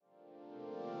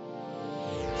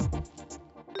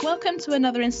Welcome to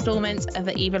another instalment of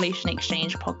the Evolution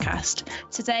Exchange podcast.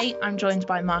 Today, I'm joined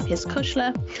by Markus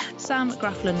Kuchler, Sam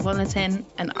Graflund Wallentin,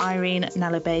 and Irene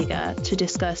Nalubega to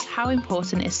discuss how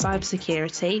important is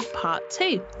cybersecurity, part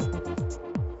 2.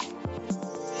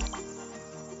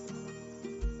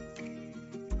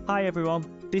 Hi everyone,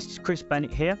 this is Chris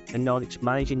Bennett here, a Nordics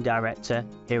Managing Director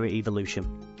here at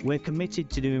Evolution. We're committed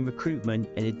to doing recruitment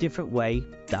in a different way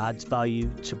that adds value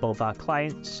to both our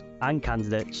clients and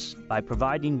candidates by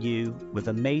providing you with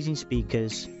amazing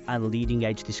speakers and leading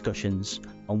edge discussions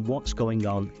on what's going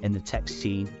on in the tech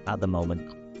scene at the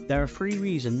moment. There are 3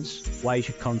 reasons why you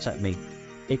should contact me.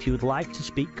 If you would like to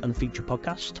speak on a future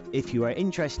podcast, if you are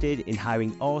interested in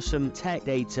hiring awesome tech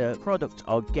data, product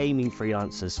or gaming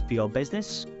freelancers for your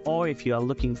business, or if you are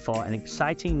looking for an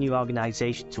exciting new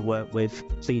organization to work with,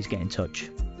 please get in touch.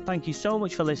 Thank you so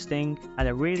much for listening, and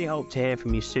I really hope to hear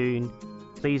from you soon.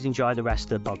 Please enjoy the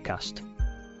rest of the podcast.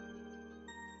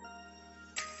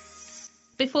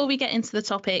 Before we get into the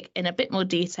topic in a bit more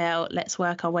detail, let's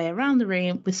work our way around the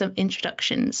room with some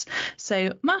introductions.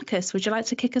 So, Markus, would you like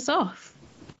to kick us off?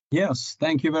 Yes,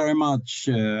 thank you very much,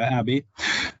 Abi.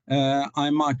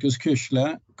 I'm Markus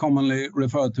Kuchler, commonly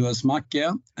referred to as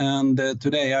Macke, and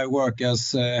today I work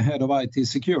as head of IT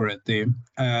security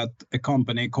at a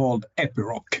company called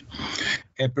Epiroc.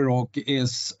 Epiroc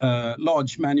is a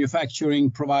large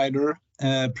manufacturing provider,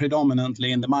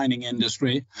 predominantly in the mining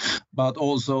industry, but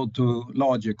also to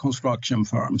larger construction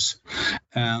firms.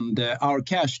 And our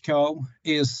cash cow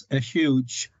is a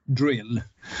huge drill,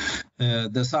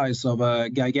 the size of a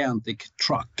gigantic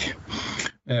truck,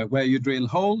 where you drill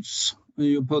holes,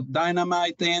 you put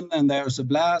dynamite in, and there's a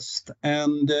blast,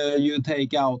 and you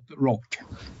take out rock.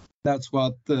 That's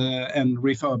what, and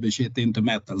refurbish it into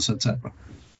metals, etc.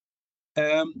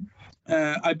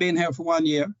 I've been here for 1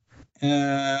 year.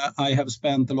 I have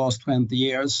spent the last 20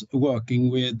 years working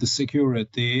with the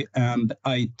security and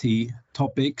IT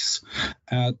topics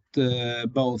at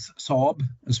both Saab,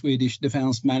 a Swedish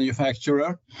defense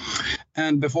manufacturer,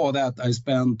 and before that I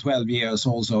spent 12 years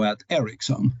also at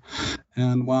Ericsson.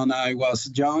 And when I was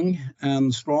young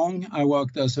and strong, I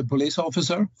worked as a police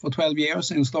officer for 12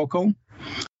 years in Stockholm.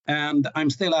 And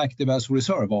I'm still active as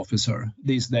reserve officer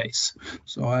these days.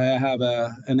 So I have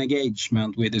an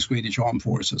engagement with the Swedish Armed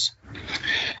Forces.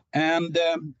 And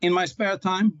in my spare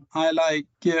time, I like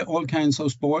all kinds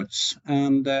of sports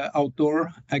and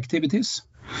outdoor activities.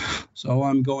 So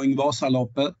I'm going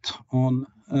Vasaloppet on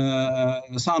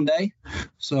Sunday.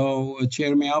 So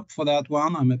cheer me up for that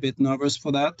one. I'm a bit nervous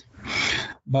for that.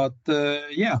 But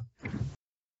yeah,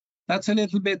 that's a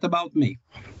little bit about me.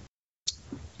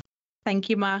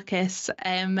 Thank you, Markus.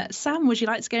 Sam, would you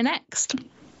like to go next?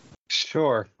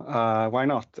 Sure. Why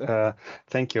not?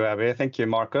 Thank you, Abi. Thank you,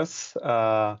 Markus.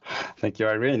 Thank you,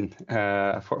 Irene,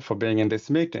 for being in this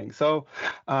meeting. So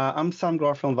I'm Sam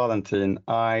Graflund Wallentin.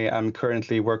 I am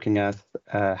currently working as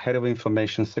head of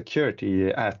information security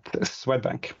at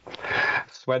Swedbank.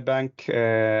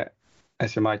 Swedbank,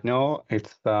 as you might know,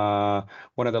 it's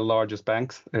one of the largest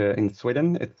banks in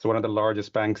Sweden. It's one of the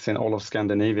largest banks in all of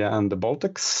Scandinavia and the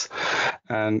Baltics.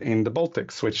 And in the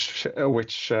Baltics, which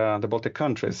the Baltic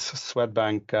countries,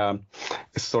 Swedbank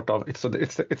is sort of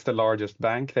it's the largest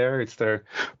bank there. It's their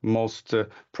most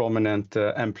prominent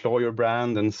employer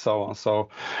brand and so on. So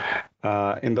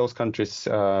in those countries,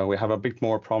 we have a bit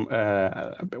more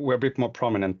we're a bit more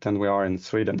prominent than we are in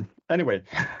Sweden. Anyway.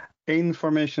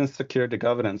 Information security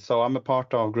governance. So I'm a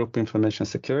part of Group Information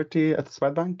Security at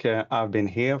Swedbank. I've been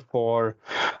here for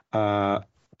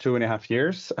 2.5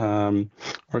 years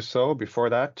or so. Before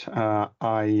that,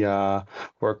 I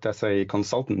worked as a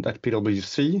consultant at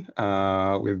PwC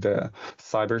with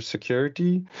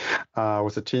cybersecurity. I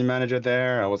was a team manager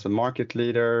there. I was a market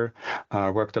leader.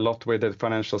 Worked a lot with the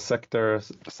financial sector,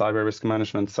 cyber risk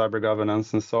management, cyber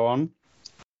governance, and so on.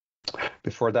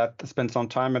 Before that, I spent some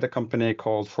time at a company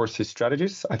called 4C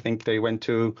Strategies. I think they went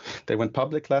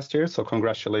public last year, so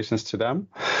congratulations to them.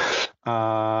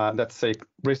 That's a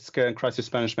risk and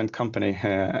crisis management company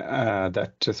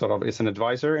that sort of is an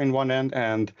advisor in one end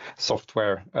and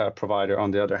software provider on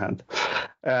the other hand.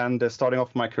 And starting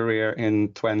off my career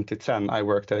in 2010, I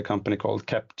worked at a company called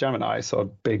Capgemini, so a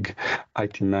big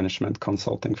IT management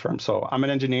consulting firm. So I'm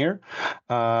an engineer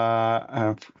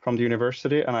from the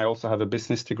university, and I also have a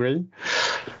business degree.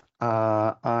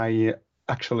 I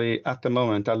actually, at the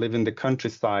moment, I live in the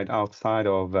countryside outside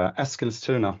of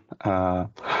Eskilstuna.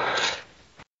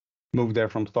 Moved there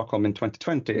from Stockholm in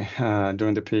 2020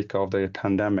 during the peak of the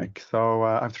pandemic. So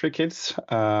I have 3 kids.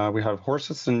 We have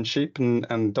horses and sheep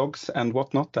and dogs and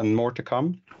whatnot, and more to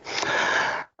come.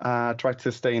 Try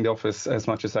to stay in the office as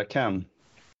much as I can.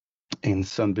 in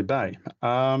Sundbyberg.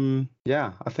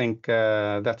 I think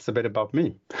that's a bit about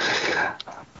me.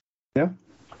 Yeah.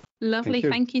 Lovely.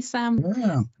 Thank you, Sam.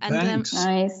 Yeah, and thanks.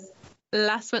 Nice.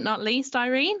 Last but not least,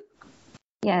 Irene.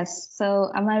 Yes, so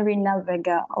I'm Irene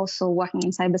Nalubega, also working in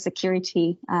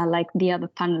cybersecurity like the other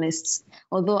panelists.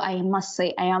 Although I must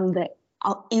say I am the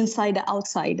insider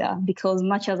outsider, because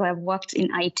much as I've worked in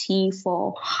IT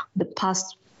for the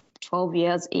past 12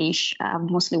 years-ish, I've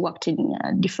mostly worked in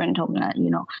different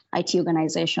IT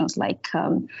organizations like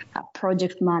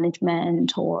project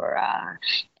management or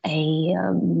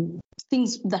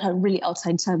things that are really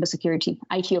outside cybersecurity,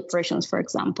 IT operations, for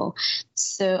example.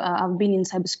 So I've been in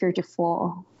cybersecurity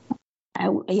for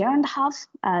a year and a half.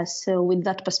 So with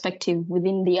that perspective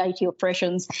within the IT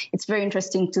operations, it's very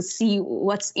interesting to see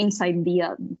what's inside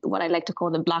the what I like to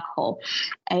call the black hole.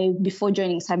 Before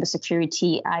joining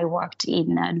cybersecurity, I worked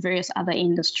in various other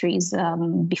industries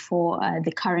before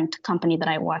the current company that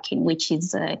I work in, which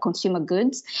is consumer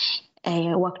goods.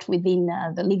 I worked within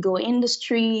the legal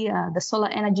industry, the solar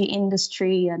energy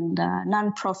industry, and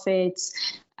nonprofits.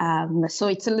 So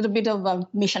it's a little bit of a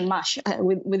mission mash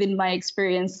within my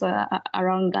experience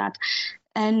around that.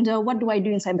 And what do I do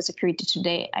in cybersecurity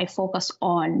today? I focus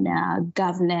on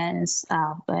governance,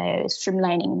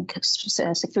 streamlining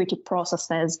security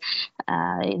processes,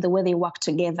 the way they work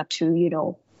together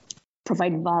to,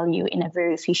 provide value in a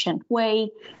very efficient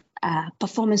way.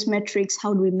 Performance metrics,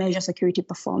 how do we measure security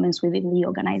performance within the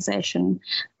organization,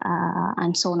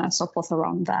 and so on and so forth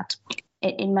around that.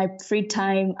 In my free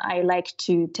time, I like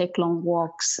to take long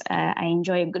walks. I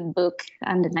enjoy a good book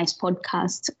and a nice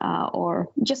podcast, or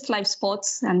just live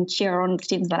sports and cheer on the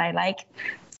teams that I like.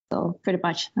 So pretty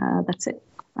much that's it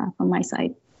from my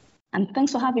side. And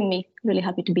thanks for having me. Really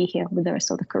happy to be here with the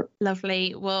rest of the crew.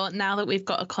 Lovely. Well, now that we've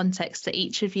got a context to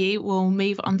each of you, we'll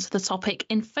move on to the topic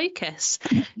in focus.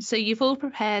 So you've all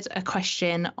prepared a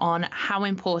question on how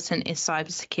important is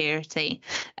cybersecurity.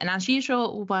 And as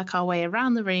usual, we'll work our way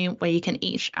around the room where you can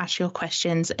each ask your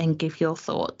questions and give your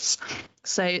thoughts.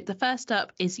 So the first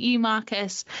up is you,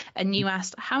 Markus, and you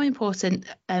asked how is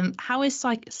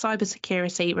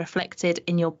cybersecurity reflected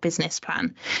in your business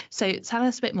plan? So tell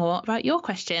us a bit more about your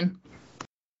question.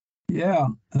 Yeah,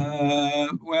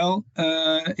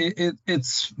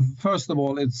 it's first of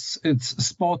all, it's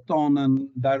spot on and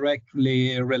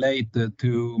directly related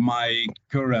to my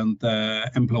current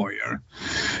employer.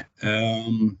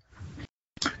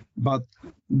 But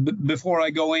before I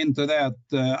go into that,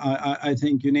 I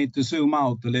think you need to zoom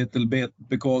out a little bit,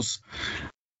 because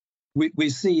we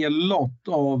see a lot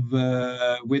of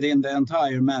within the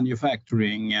entire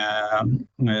manufacturing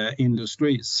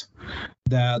industries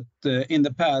that in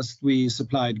the past we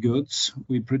supplied goods,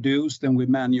 we produced and we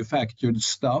manufactured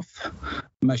stuff,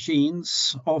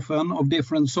 machines often of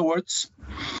different sorts.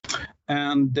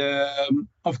 And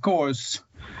of course,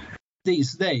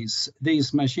 these days,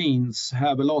 these machines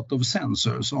have a lot of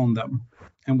sensors on them,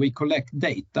 and we collect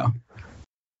data.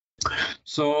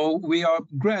 So we are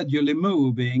gradually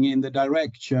moving in the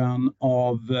direction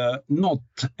of not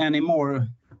anymore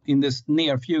in this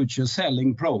near future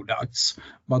selling products,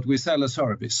 but we sell a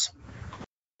service.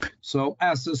 So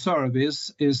as a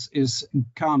service is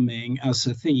coming as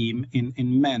a theme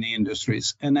in many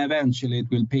industries, and eventually it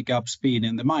will pick up speed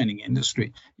in the mining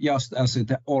industry, just as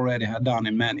it already had done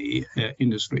in many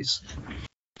industries.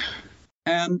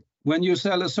 And when you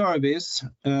sell a service,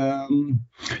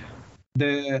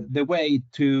 the way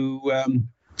to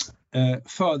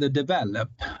further develop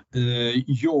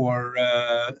your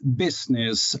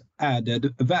business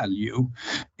added value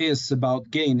is about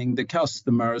gaining the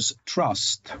customer's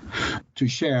trust to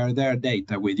share their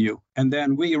data with you. And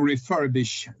then we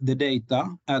refurbish the data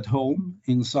at home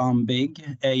in some big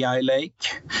AI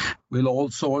lake with all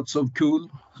sorts of cool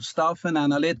stuff and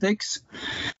analytics.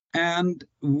 And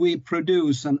we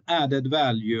produce an added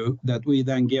value that we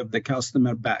then give the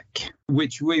customer back,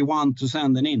 which we want to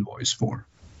send an invoice for.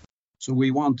 So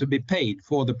we want to be paid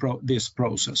for this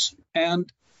process.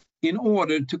 And in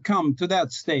order to come to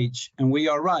that stage, and we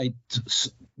are right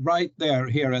there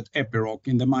here at Epiroc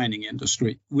in the mining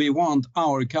industry, we want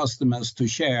our customers to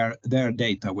share their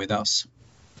data with us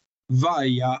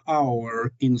via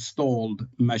our installed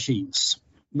machines.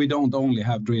 We don't only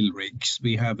have drill rigs,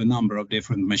 we have a number of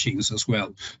different machines as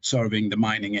well serving the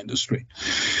mining industry.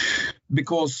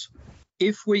 Because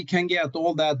if we can get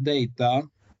all that data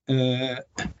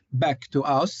back to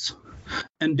us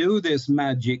and do this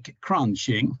magic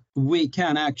crunching, we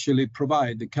can actually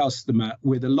provide the customer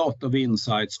with a lot of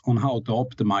insights on how to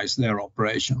optimize their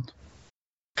operation.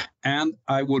 And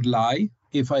I would lie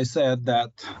if I said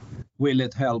that, will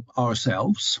it help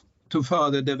ourselves to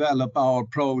further develop our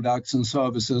products and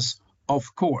services?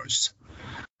 of course.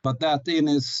 But that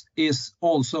is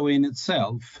also in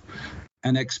itself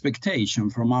an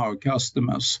expectation from our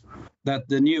customers that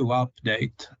the new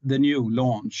update, the new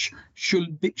launch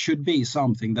should be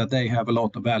something that they have a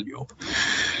lot of value of.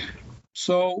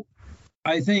 So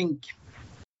I think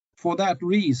for that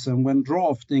reason, when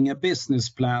drafting a business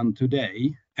plan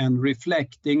today and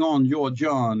reflecting on your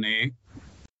journey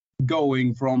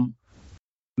going from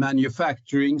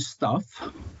manufacturing stuff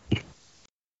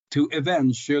to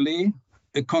eventually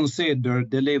consider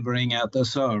delivering at a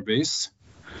service,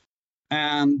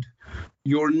 and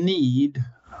your need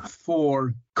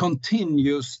for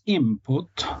continuous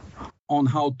input on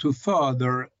how to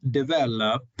further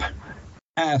develop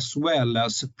as well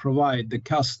as provide the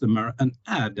customer an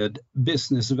added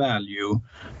business value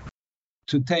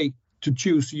to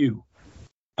choose you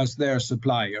as their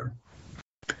supplier.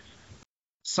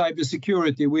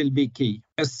 Cybersecurity will be key.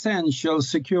 Essential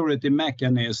security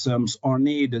mechanisms are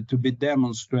needed to be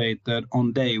demonstrated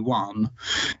on day one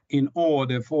in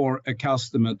order for a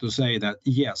customer to say that,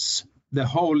 yes, the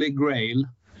holy grail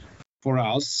for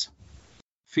us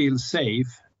feels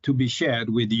safe to be shared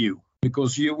with you,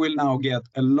 because you will now get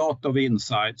a lot of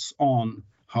insights on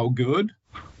how good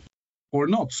or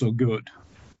not so good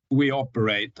we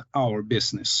operate our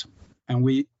business. And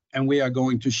we are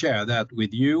going to share that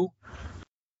with you.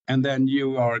 And then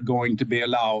you are going to be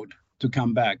allowed to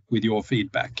come back with your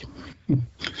feedback.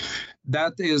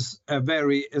 That is a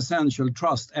very essential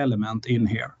trust element in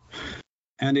here.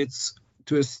 And it's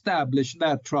to establish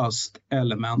that trust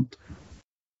element,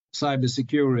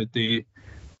 cybersecurity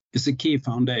is a key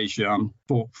foundation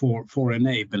for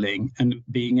enabling and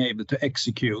being able to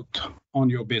execute on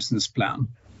your business plan.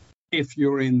 If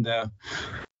you're in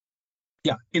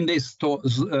this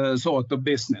sort of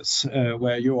business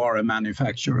where you are a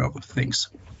manufacturer of things.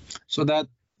 So that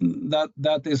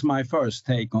is my first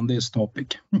take on this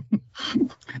topic.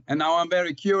 And now I'm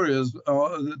very curious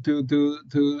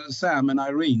to Sam and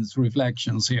Irene's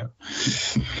reflections here.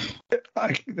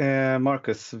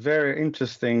 Markus, very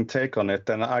interesting take on it.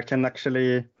 And I can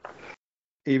actually,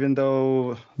 even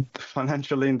though the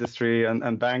financial industry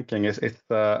and banking is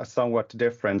somewhat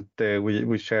different,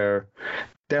 we share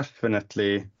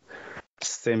definitely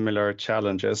similar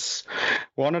challenges.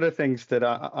 One of the things that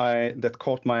that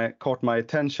caught my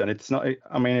attention, it's not,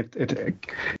 I mean,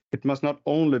 it must not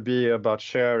only be about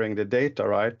sharing the data,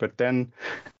 right? But then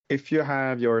if you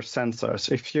have your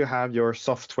sensors, if you have your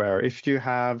software, if you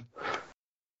have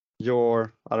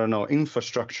your,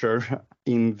 infrastructure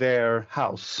in their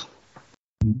house,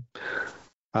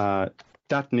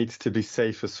 that needs to be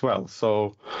safe as well.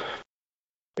 So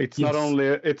it's not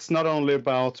only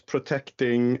about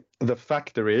protecting the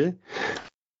factory.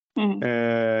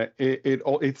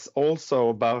 It's also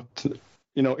about,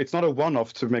 it's not a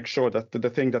one-off to make sure that the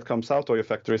thing that comes out of your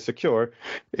factory is secure.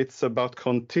 It's about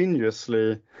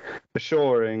continuously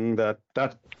assuring that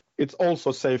it's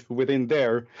also safe within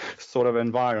their sort of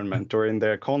environment or in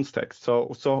their context.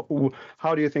 So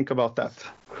how do you think about that?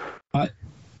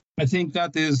 I think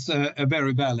that is a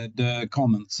very valid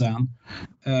comment, Sam.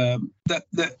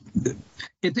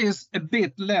 It is a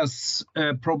bit less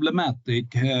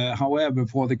problematic, however,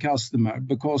 for the customer,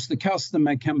 because the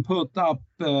customer can put up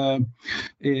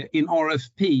in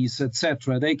RFPs,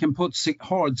 etc. They can put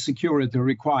hard security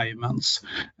requirements.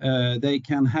 They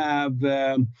can have,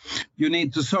 you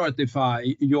need to certify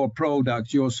your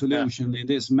product, your solution in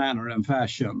this manner and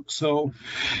fashion. So,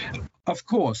 of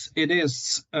course, it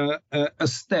is a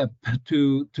step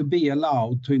to be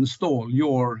allowed to install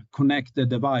your connected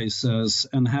devices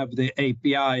and have the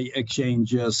API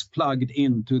exchanges plugged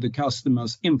into the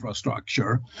customer's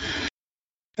infrastructure.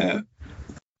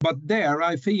 But there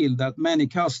I feel that many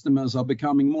customers are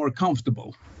becoming more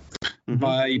comfortable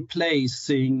by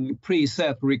placing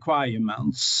preset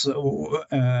requirements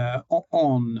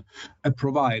on a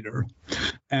provider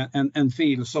and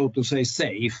feel, so to say,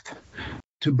 safe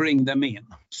to bring them in.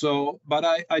 So, but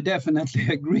I definitely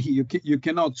agree. You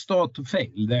cannot start to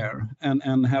fail there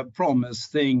and have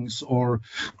promised things or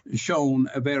shown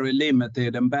a very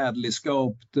limited and badly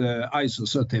scoped ISO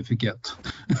certificate,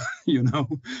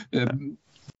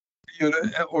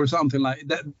 or something like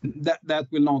that. That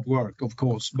will not work, of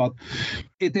course. But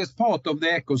it is part of the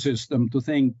ecosystem to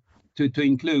think to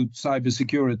include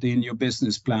cybersecurity in your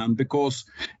business plan, because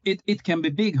it can be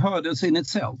big hurdles in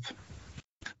itself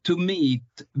to meet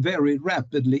very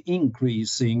rapidly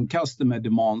increasing customer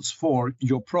demands for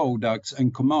your products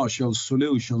and commercial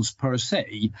solutions per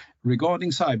se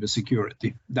regarding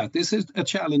cybersecurity. That is a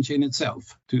challenge in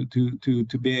itself to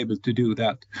be able to do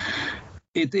that.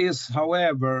 It is,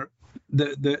 however,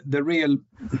 the real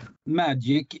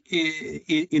magic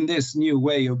in this new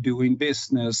way of doing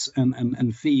business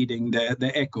and feeding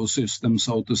the ecosystem,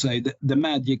 so to say, the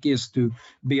magic is to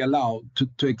be allowed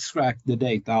to extract the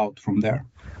data out from there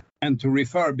and to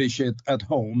refurbish it at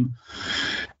home,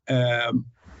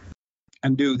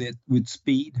 and do that with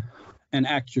speed and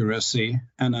accuracy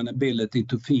and an ability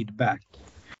to feed back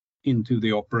into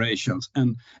the operations.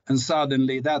 And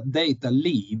suddenly that data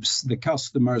leaves the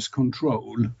customer's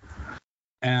control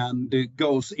and it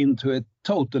goes into a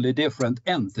totally different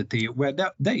entity where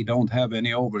they don't have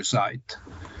any oversight.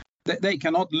 They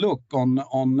cannot look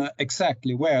on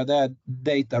exactly where that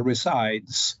data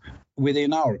resides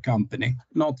within our company.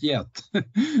 Not yet.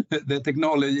 The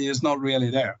technology is not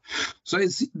really there. So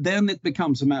then it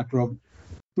becomes a matter of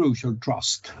crucial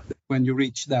trust when you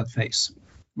reach that phase.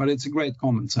 But it's a great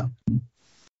comment, Sam.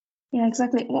 Yeah,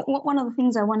 exactly. One of the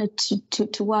things I wanted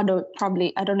to add, or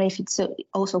probably, I don't know if it's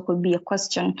also could be a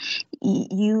question.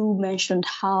 You mentioned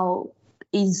how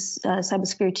is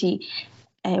cybersecurity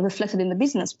reflected in the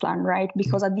business plan, right?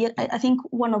 Because I think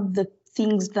one of the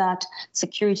things that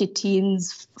security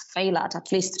teams fail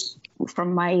at least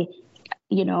from my,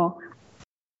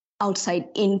 outside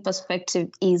in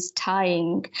perspective, is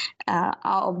tying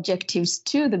our objectives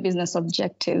to the business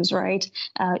objectives, right?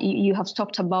 You have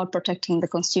talked about protecting the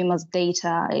consumer's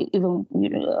data, even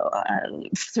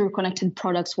through connected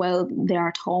products while they're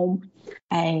at home.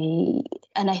 And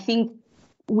I think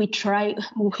we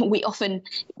often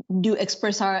do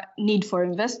express our need for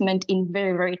investment in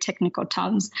very, very technical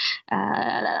terms.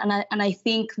 And I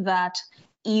think that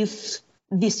if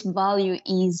this value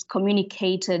is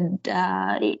communicated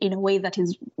in a way that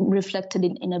is reflected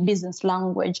in a business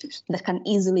language that can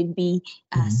easily be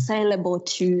sellable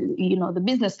to the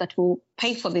business that will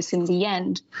pay for this in the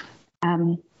end.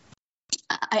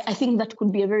 I think that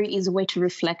could be a very easy way to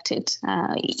reflect it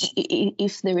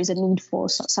if there is a need for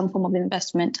some form of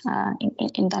investment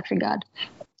in that regard.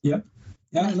 Yeah.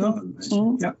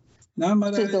 No,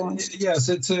 but yes,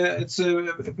 it's a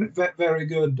very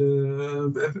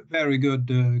good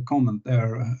comment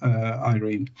there,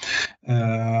 Irene.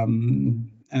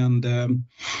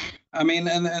 I mean,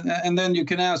 and then you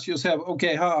can ask yourself,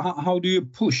 okay, how do you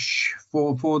push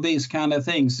for these kind of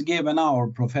things, given our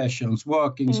professions,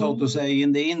 working, so to say,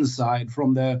 in the inside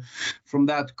from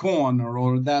that corner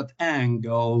or that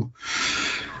angle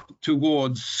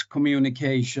towards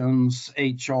communications,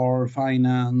 HR,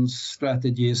 finance,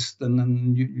 strategist, and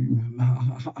then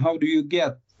how do you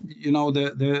get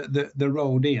the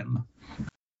road in?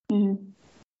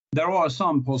 There are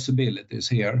some possibilities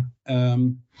here.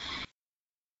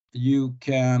 You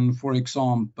can, for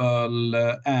example,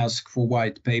 ask for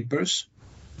white papers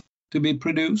to be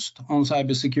produced on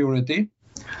cybersecurity.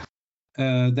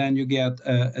 Then you get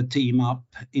a team up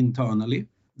internally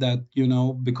that,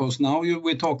 because now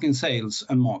we're talking sales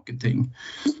and marketing.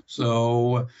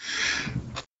 So,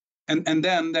 and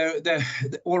then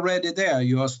already there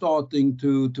you are starting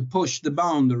to push the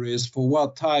boundaries for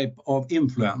what type of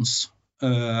influence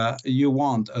you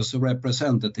want as a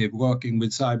representative working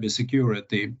with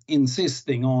cybersecurity,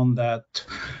 insisting on that,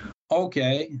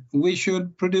 okay, we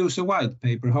should produce a white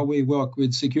paper, how we work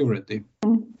with security.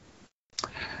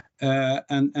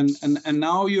 And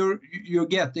now you're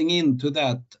getting into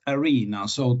that arena,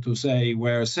 so to say,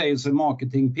 where sales and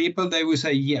marketing people, they will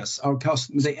say, yes, our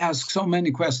customers, they ask so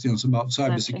many questions about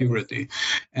cybersecurity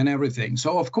and everything.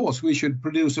 So, of course, we should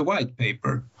produce a white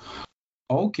paper.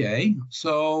 Okay,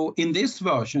 so in this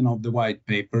version of the white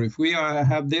paper, if we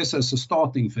have this as a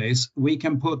starting phase, we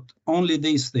can put only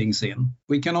these things in.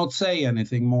 We cannot say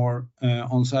anything more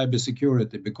on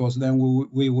cybersecurity because then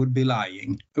we would be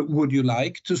lying. Would you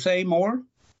like to say more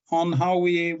on how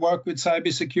we work with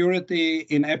cybersecurity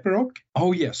in Epiroc?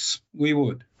 Oh, yes, we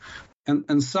would.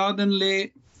 And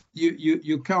suddenly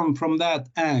you come from that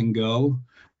angle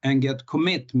and get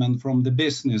commitment from the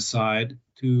business side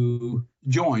to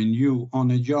join you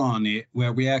on a journey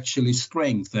where we actually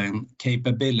strengthen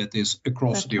capabilities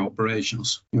across the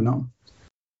operations,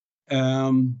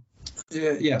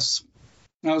 Yes.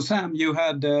 Now, Sam, you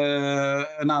had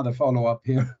another follow-up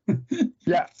here.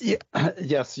 Yes.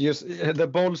 The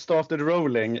ball started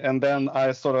rolling, and then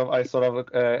I sort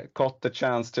of caught the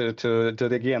chance to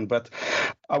dig in. But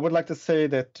I would like to say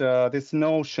that this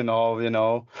notion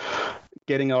of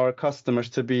getting our customers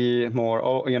to be more,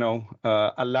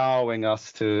 allowing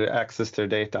us to access their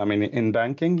data. I mean, in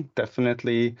banking,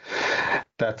 definitely,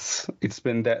 that's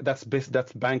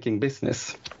banking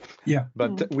business. Yeah.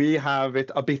 But we have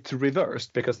it a bit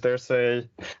reversed because there's a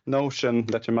notion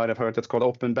that you might have heard that's called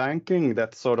open banking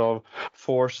that sort of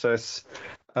forces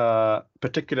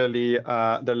particularly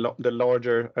the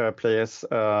larger players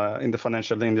in the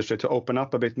financial industry to open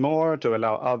up a bit more, to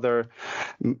allow other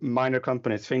minor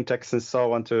companies, fintechs and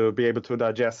so on, to be able to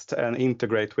digest and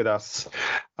integrate with us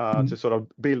to sort of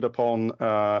build upon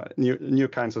new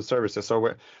kinds of services.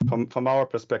 So from our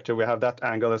perspective, we have that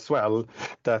angle as well,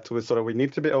 that we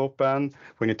need to be open,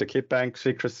 we need to keep bank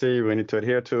secrecy, we need to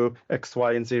adhere to X,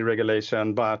 Y, and Z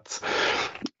regulation, but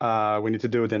we need to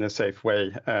do it in a safe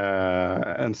way,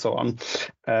 and so on.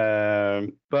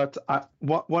 But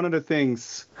one of the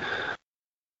things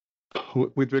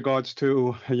with regards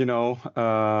to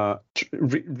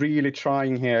really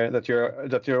trying here that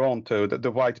you're on to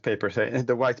the white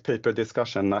paper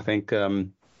discussion, I think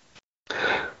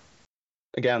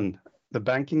again, the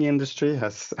banking industry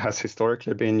has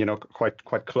historically been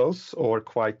quite close or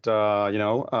quite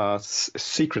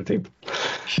secretive.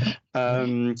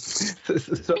 So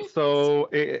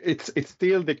it's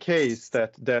still the case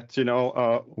that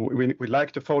we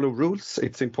like to follow rules.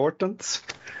 It's important.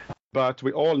 But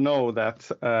we all know that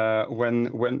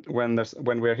when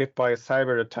we're hit by a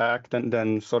cyber attack,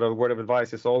 then sort of word of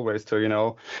advice is always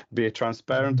to be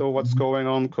transparent of what's going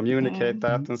on, communicate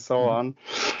that, and so on.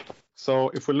 So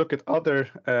if we look at other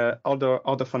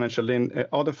financial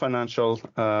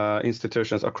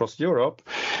institutions across Europe,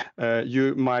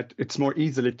 it's more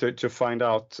easily to find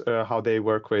out how they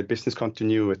work with business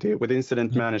continuity, with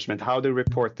incident management, how they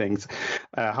report things,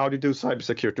 how they do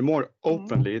cybersecurity more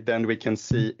openly than we can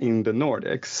see in the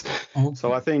Nordics. Okay.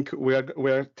 So I think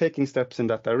we're taking steps in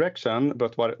that direction.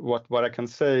 But what I can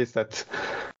say is that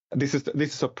this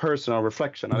is a personal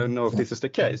reflection. I don't know if this is the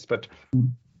case, but.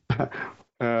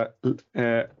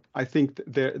 I think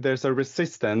there's a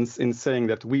resistance in saying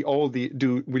that we'll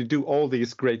do all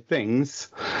these great things.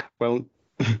 Well,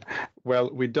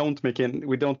 we don't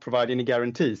provide any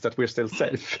guarantees that we're still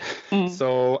safe.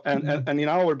 So and in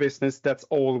our business, that's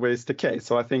always the case.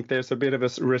 So I think there's a bit of a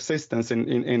resistance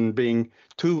in being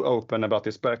too open about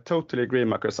this. But I totally agree,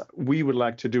 Markus. We would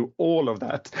like to do all of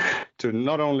that to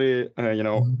not only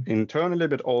internally,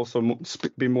 but also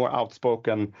be more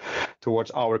outspoken towards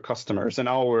our customers and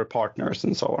our partners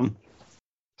and so on.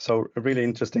 So a really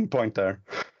interesting point there.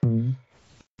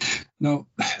 No,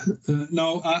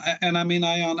 and I mean,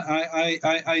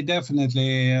 I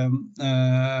definitely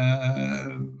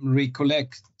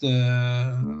recollect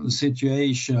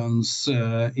situations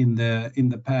in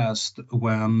the past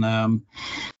when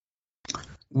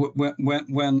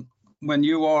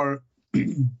you are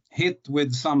hit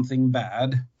with something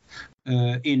bad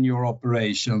in your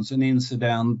operations, an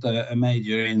incident, a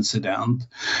major incident,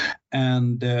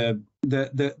 and the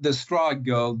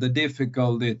struggle, the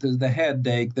difficulty, the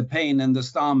headache, the pain in the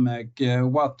stomach,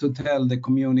 what to tell the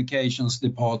communications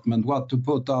department, what to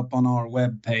put up on our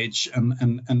webpage,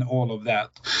 and all of that.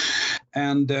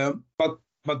 And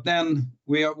but then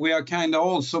we are kind of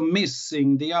also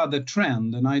missing the other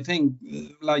trend, and I think,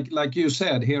 like you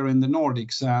said here in the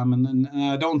Nordics, Sam, and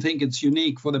I don't think it's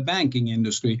unique for the banking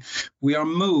industry. We are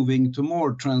moving to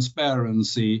more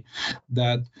transparency.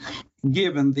 That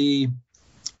given the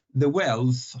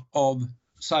wealth of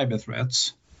cyber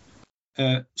threats,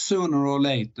 sooner or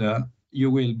later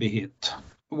you will be hit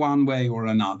one way or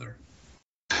another.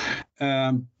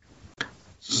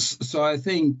 So I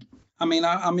think. I mean,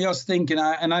 I'm just thinking,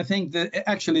 and I think that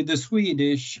actually the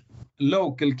Swedish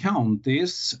local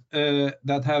counties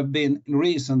that have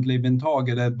recently been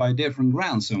targeted by different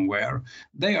ransomware,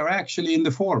 they are actually in the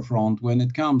forefront when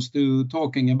it comes to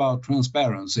talking about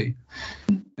transparency.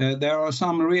 There are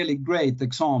some really great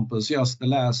examples just the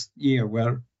last year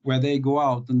where they go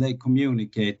out and they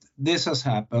communicate. This has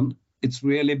happened. It's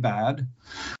really bad,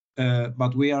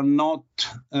 but we are not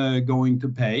going to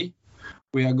pay.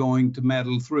 We are going to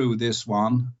muddle through this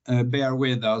one. Bear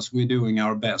with us. We're doing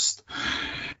our best.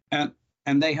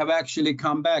 And they have actually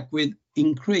come back with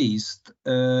increased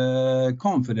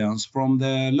confidence from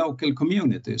the local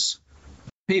communities.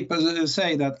 People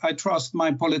say that I trust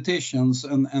my politicians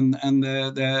and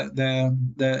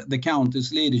the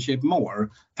county's leadership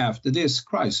more after this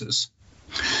crisis.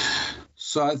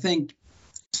 So I think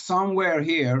somewhere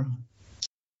here,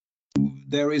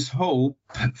 there is hope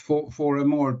for a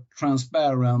more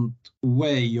transparent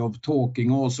way of talking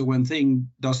also when things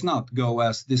does not go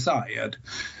as desired.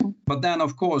 But then,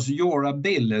 of course, your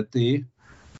ability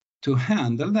to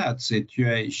handle that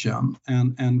situation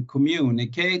and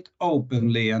communicate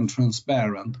openly and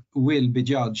transparent will be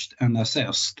judged and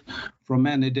assessed from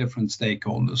many different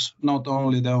stakeholders, not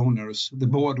only the owners. The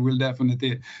board will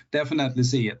definitely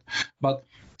see it, but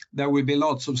there will be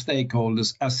lots of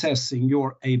stakeholders assessing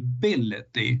your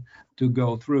ability to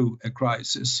go through a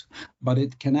crisis. But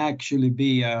it can actually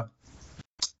be a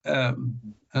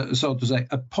so to say,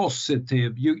 a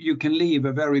positive. You can leave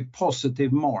a very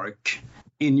positive mark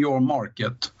in your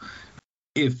market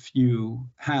if you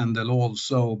handle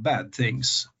also bad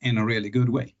things in a really good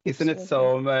way. Isn't it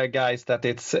so, guys, that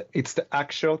it's the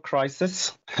actual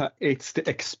crisis, it's the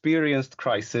experienced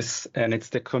crisis, and it's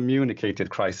the communicated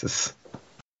crisis,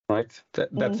 right?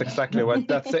 That's exactly what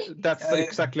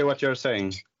exactly what you're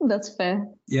saying. That's fair.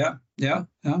 Yeah.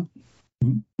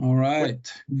 All right.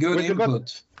 Good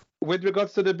input. With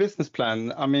regards to the business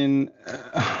plan, I mean,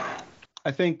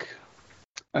 I think.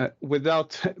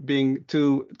 Without being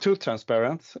too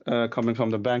transparent, coming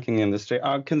from the banking industry,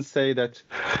 I can say that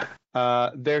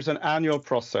there's an annual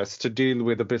process to deal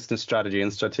with the business strategy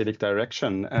and strategic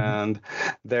direction, and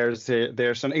there's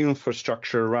an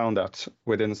infrastructure around that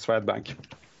within Swedbank.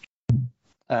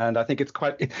 And I think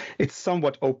it's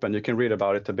somewhat open. You can read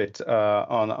about it a bit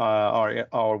on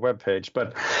our webpage.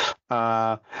 But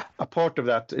a part of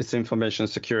that is information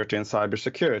security and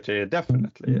cybersecurity,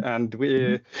 definitely. And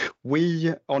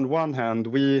we on one hand,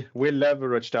 we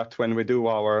leverage that when we do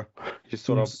our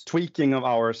sort of tweaking of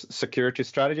our security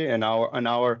strategy and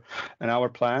our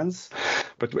plans.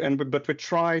 But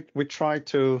we try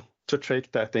to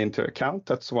take that into account.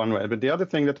 That's one way. But the other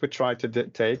thing that we try to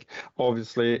take,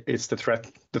 obviously, is the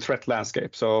threat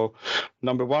landscape. So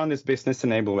number one is business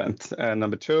enablement, and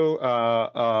number two,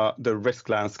 the risk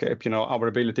landscape. Our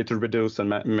ability to reduce and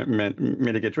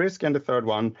mitigate risk, and the third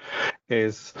one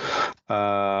is,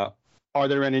 are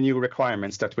there any new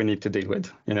requirements that we need to deal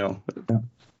with?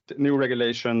 New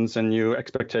regulations and new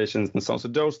expectations and so on. So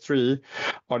those three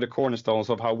are the cornerstones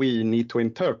of how we need to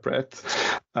interpret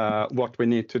what we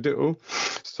need to do.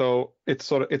 So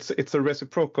it's a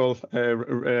reciprocal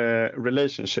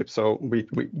relationship. So we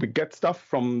get stuff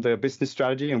from the business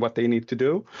strategy and what they need to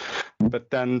do, but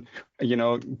then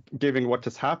given what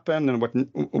has happened and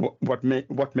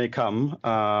what may come,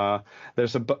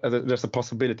 there's a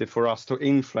possibility for us to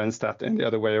influence that in the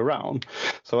other way around.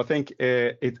 So I think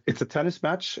it's a tennis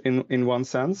match in one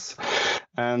sense,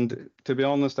 and to be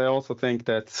honest, I also think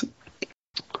that.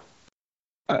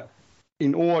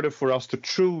 In order for us to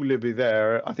truly be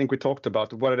there, I think we talked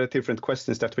about what are the different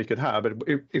questions that we could have. But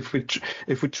if we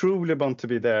truly want to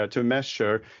be there to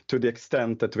measure to the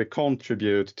extent that we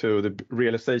contribute to the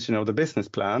realization of the business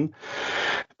plan,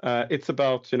 it's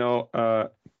about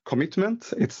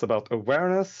commitment. It's about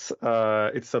awareness.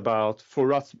 It's about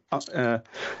for us.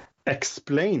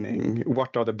 Explaining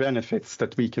what are the benefits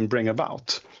that we can bring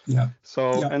about.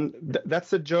 And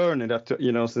that's a journey that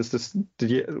since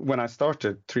when I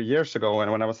started 3 years ago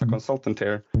and when I was a consultant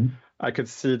here, I could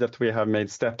see that we have made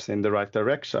steps in the right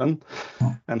direction,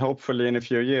 and hopefully in a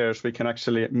few years we can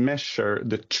actually measure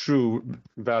the true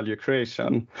value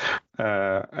creation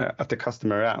at the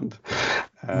customer end.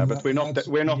 But we're not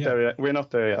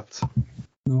there yet.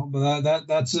 No, but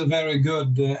that's a very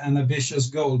good and ambitious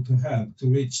goal to have to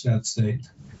reach that state.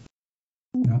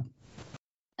 Yeah.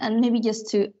 And maybe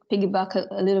just to piggyback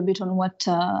a little bit on what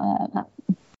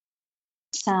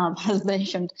Sam has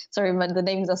mentioned, sorry, but the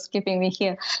names are skipping me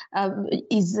here,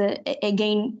 is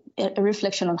again a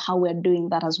reflection on how we're doing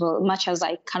that as well. Much as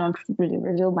I cannot really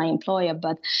reveal my employer,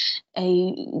 but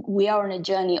we are on a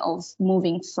journey of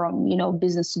moving from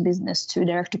business to business to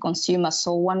direct to consumer.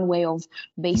 So one way of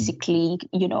basically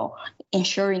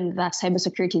ensuring that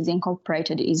cybersecurity is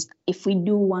incorporated is if we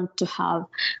do want to have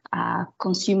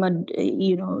consumer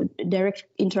direct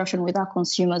interaction with our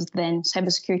consumers, then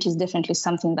cybersecurity is definitely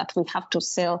something that we have to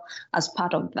sell as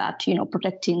part of that.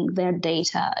 Protecting their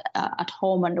data at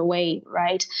home and away,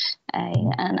 right?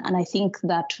 And I think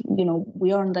that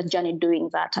we are on that journey doing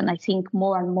that, and I think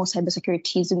more and more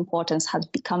cybersecurity's importance has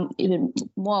become even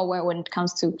more aware when it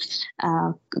comes to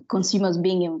consumers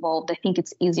being involved. I think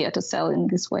it's easier to sell in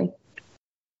this way.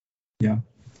 Yeah.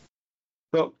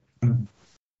 Well,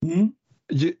 you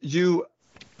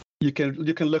can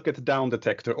look at the down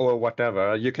detector or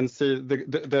whatever. You can see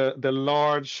the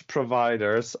large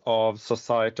providers of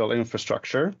societal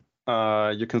infrastructure.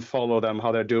 You can follow them,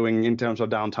 how they're doing in terms of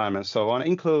downtime and so on,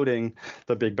 including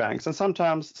the big banks. And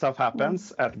sometimes stuff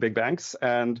happens at big banks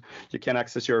and you can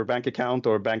access your bank account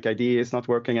or bank ID is not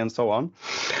working and so on.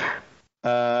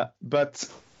 But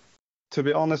to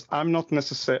be honest, I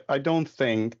don't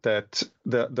think that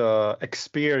the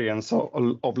experience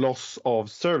of loss of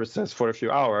services for a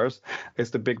few hours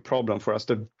is the big problem for us.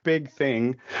 The big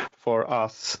thing for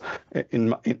us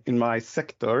in my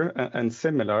sector and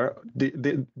similar,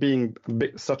 being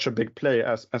such a big play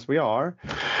as we are,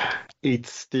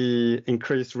 it's the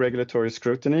increased regulatory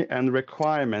scrutiny and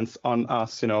requirements on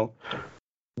us.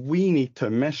 We need to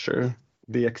measure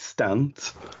the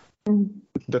extent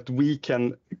that we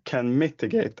can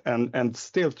mitigate and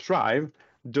still thrive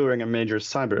during a major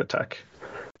cyber attack.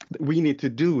 We need to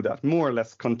do that more or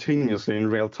less continuously in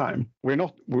real time. We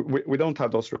don't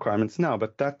have those requirements now,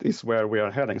 but that is where we are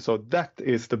heading. So that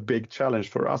is the big challenge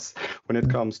for us when it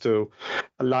comes to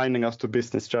aligning us to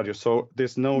business strategy. So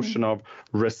this notion of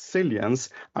resilience,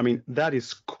 I mean, that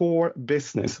is core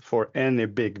business for any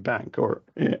big bank or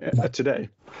today.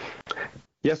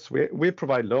 Yes, we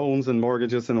provide loans and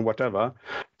mortgages and whatever,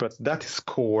 but that is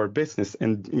core business,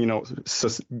 and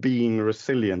being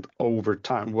resilient over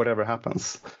time, whatever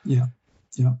happens. Yeah.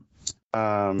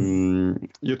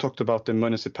 You talked about the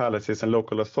municipalities and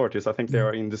local authorities. I think they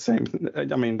are in the same.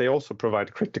 I mean, they also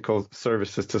provide critical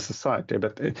services to society,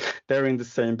 but they're in the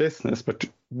same business. But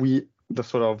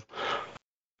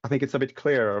I think it's a bit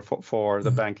clearer for the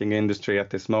banking industry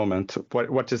at this moment,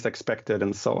 what is expected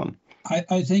and so on.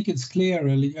 I think it's clear,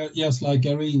 just like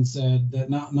Irene said, that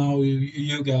now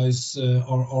you guys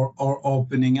are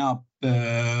opening up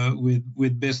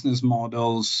with business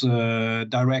models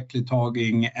directly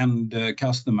targeting end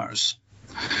customers.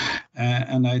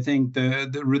 And I think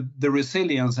the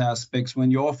resilience aspects,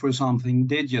 when you offer something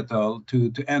digital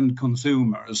to end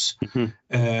consumers,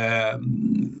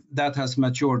 that has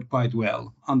matured quite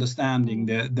well, understanding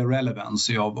the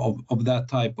relevancy of that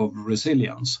type of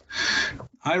resilience.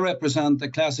 I represent a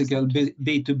classical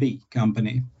B2B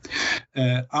company.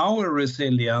 Our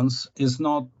resilience is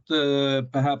not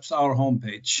perhaps our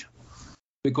homepage,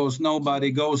 because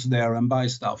nobody goes there and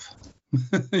buys stuff.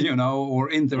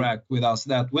 Or interact with us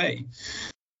that way.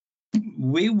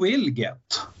 We will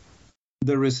get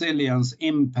the resilience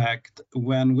impact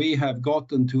when we have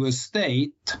gotten to a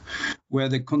state where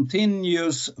the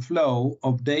continuous flow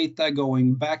of data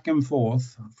going back and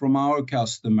forth from our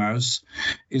customers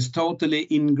is totally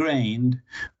ingrained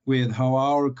with how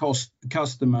our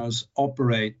customers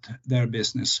operate their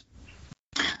business.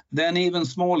 Then even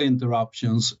small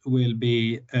interruptions will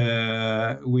be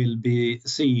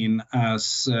seen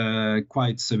as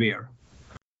quite severe.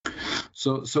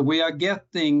 So we are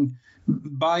getting,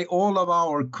 by all of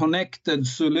our connected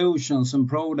solutions and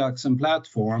products and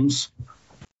platforms,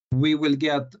 we will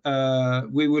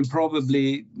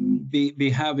probably be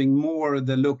having more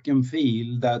the look and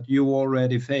feel that you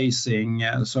already facing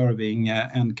serving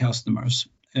end customers.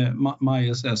 My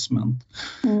assessment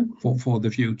for the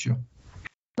future.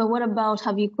 But what about,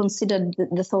 have you considered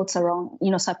the thoughts around,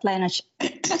 supply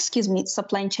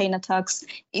chain attacks?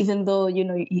 Even though,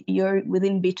 you're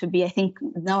within B2B, I think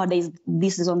nowadays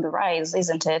this is on the rise,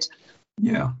 isn't it?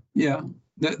 Yeah.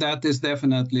 That is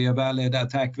definitely a valid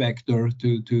attack vector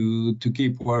to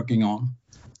keep working on.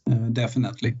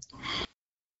 Definitely.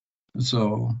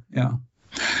 So, yeah.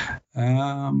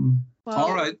 All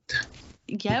right.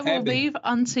 Yeah, we'll move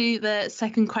on to the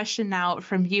second question now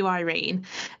from you, Irene.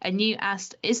 And you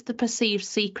asked, is the perceived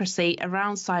secrecy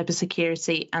around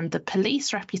cybersecurity and the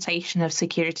police reputation of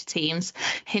security teams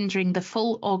hindering the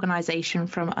full organisation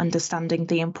from understanding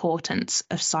the importance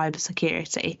of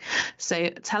cybersecurity? So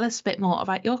tell us a bit more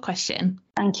about your question.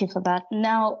 Thank you for that.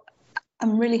 Now,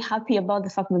 I'm really happy about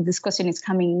the fact that this question is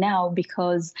coming now,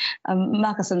 because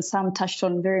Markus and Sam touched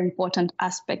on very important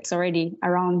aspects already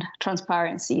around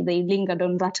transparency. They lingered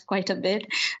on that quite a bit,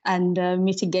 and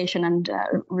mitigation and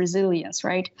resilience,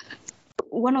 right?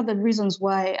 One of the reasons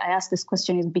why I asked this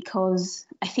question is because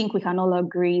I think we can all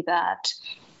agree that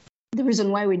the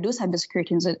reason why we do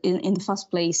cybersecurity in the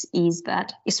first place is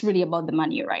that it's really about the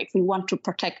money, right? We want to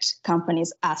protect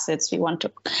companies' assets. We want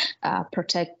to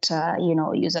protect,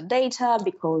 user data,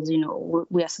 because,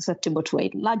 we are susceptible to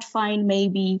a large fine,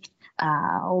 maybe,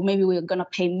 or maybe we're going to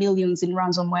pay millions in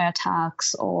ransomware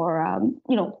attacks, or,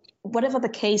 whatever the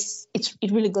case, it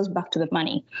really goes back to the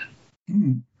money.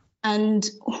 And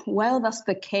while that's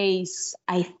the case,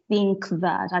 I think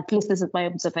that, at least this is my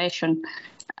observation,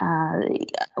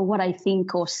 what I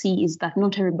think or see is that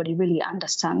not everybody really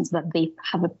understands that they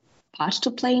have a part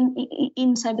to play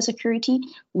in cybersecurity.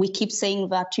 We keep saying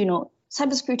that,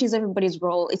 cybersecurity is everybody's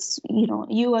role. It's,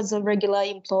 you as a regular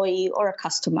employee or a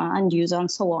customer and user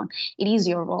and so on. It is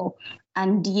your role.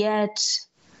 And yet,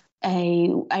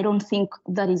 I don't think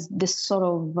that is the sort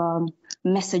of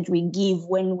message we give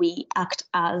when we act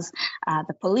as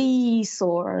the police,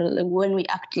 or when we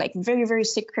act like very, very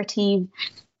secretive.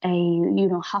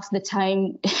 Half the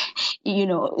time,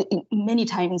 many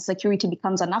times security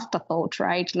becomes an afterthought,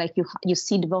 right? Like you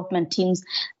see development teams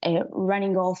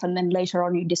running off, and then later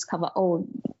on you discover,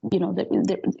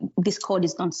 this code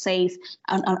is not safe.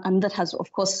 And that has,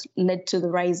 of course, led to the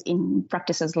rise in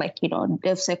practices like,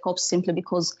 DevSecOps, simply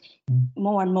because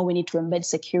more and more we need to embed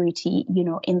security,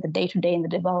 in the day-to-day in the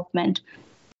development.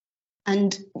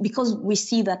 And because we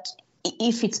see that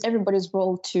if it's everybody's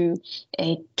role to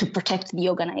protect the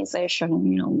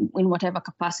organization, in whatever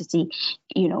capacity,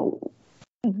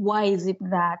 why is it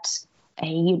that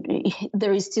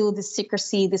there is still this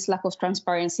secrecy, this lack of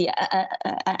transparency?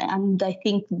 And I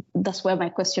think that's where my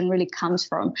question really comes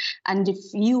from. And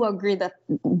if you agree that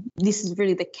this is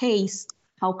really the case,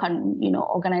 how can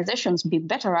organizations be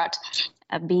better at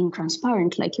being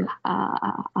transparent, like you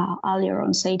earlier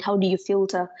on said? How do you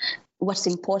filter what's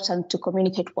important to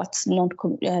communicate, what's not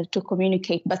to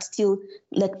communicate, but still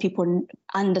let people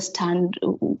understand,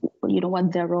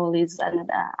 what their role is, and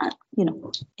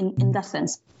in that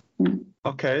sense.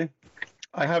 Okay,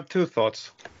 I have two thoughts.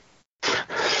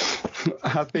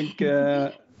 I think.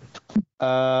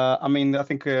 I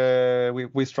think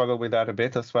we struggle with that a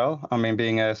bit as well. I mean,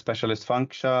 being a specialist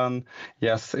function,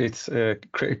 yes, it's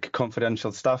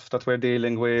confidential stuff that we're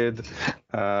dealing with,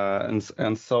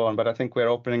 and so on. But I think we're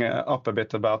opening up a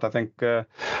bit about. I think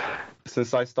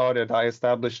since I started,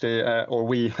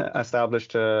 we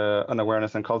established an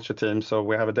awareness and culture team. So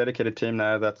we have a dedicated team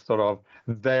now that sort of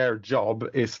their job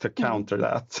is to counter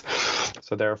that.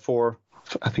 So there are four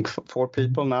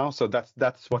people now. So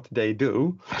that's what they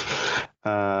do.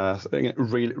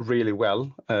 Really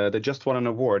well. They just won an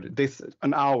award.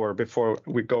 An hour before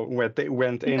they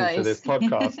went into this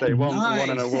podcast, they won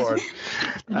an award.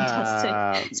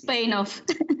 Fantastic. It's paying off.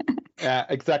 Yeah,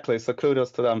 exactly. So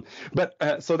kudos to them. But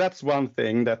so that's one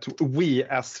thing that we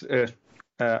as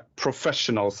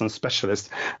professionals and specialists,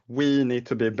 we need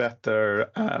to be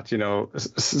better at,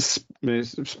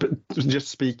 just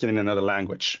speaking in another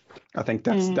language. I think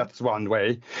that's one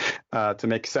way to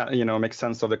make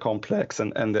sense of the complex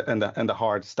and the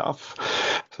hard stuff.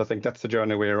 So I think that's the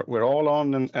journey we're all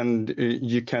on, and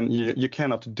you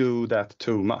cannot do that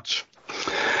too much.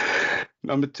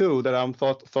 Number two that I'm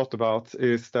thought about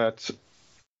is that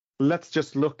let's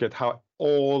just look at how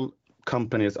all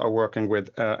companies are working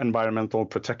with environmental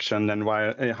protection and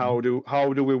how do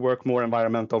we work more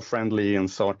environmental friendly and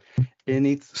so on. And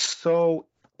it's so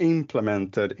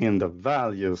implemented in the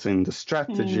values, in the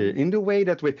strategy, in the way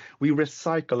that we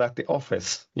recycle at the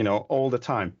office, all the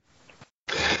time.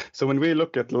 So when we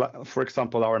look at, for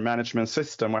example, our management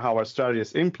system or how our strategy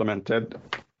is implemented,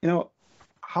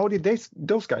 how did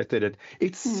those guys did it?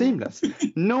 It's seamless.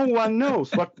 No one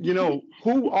knows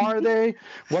who are they?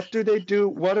 What do they do?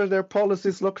 What are their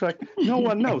policies look like? No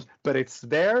one knows, but it's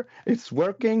there, it's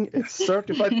working, it's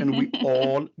certified, and we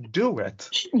all do it.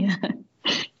 Yeah,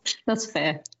 that's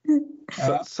fair.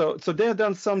 So they've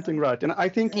done something right. And I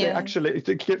think they actually,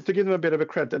 to give them a bit of a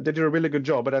credit, they did a really good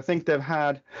job, but I think they've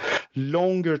had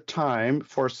longer time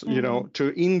for,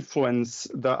 to influence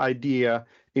the idea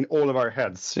in all of our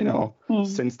heads,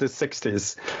 since the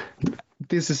 60s.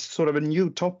 This is sort of a new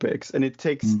topic, and it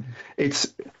takes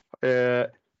it's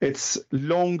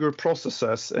longer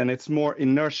processes, and it's more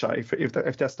inertia,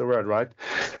 if that's the word, right?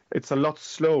 It's a lot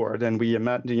slower than we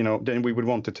imagine, than we would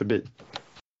want it to be.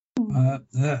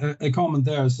 A comment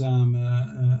there, Sam.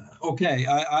 Okay,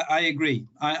 I agree.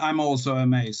 I'm also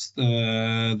amazed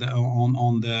on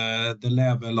the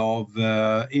level of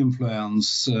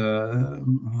influence.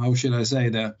 How should I say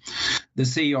the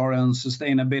CR and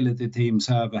sustainability teams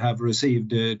have received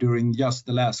during just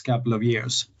the last couple of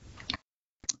years.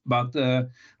 But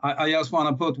I just want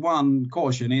to put one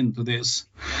caution into this,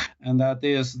 and that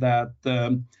is that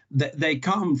they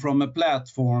come from a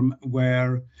platform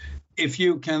where if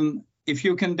you can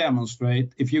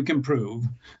demonstrate, if you can prove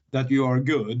that you are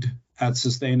good at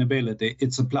sustainability,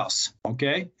 it's a plus.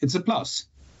 Okay, it's a plus.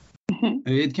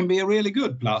 It can be a really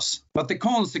good plus, but the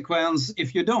consequence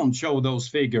if you don't show those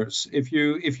figures, if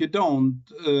you don't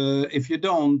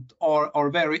are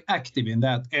very active in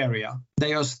that area,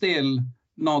 they are still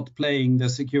not playing the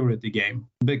security game,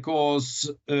 because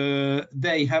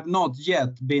they have not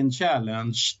yet been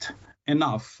challenged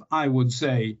enough, I would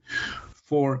say,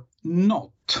 for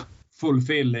not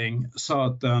fulfilling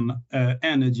certain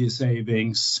energy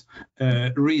savings,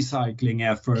 recycling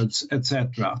efforts,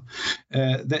 etc.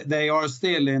 They are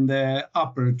still in the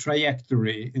upper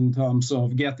trajectory in terms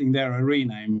of getting their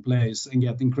arena in place and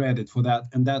getting credit for that,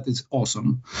 and that is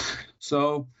awesome.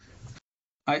 So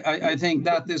I think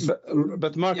that is.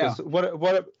 But Markus,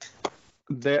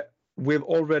 we've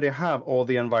already have all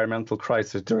the environmental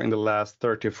crises during the last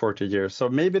 30, 40 years. So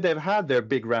maybe they've had their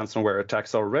big ransomware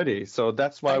attacks already. So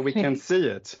that's why we can see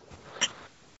it.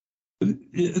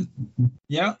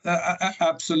 Yeah,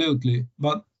 absolutely.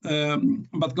 But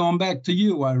going back to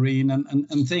you, Irene,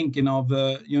 and thinking of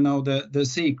the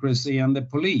secrecy and the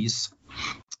police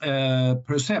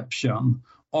perception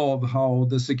of how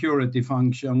the security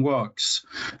function works.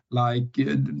 Like,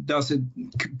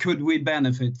 could we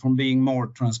benefit from being more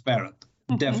transparent?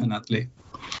 Mm-hmm. Definitely.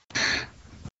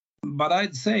 But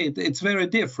I'd say it's very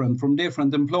different from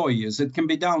different employees. It can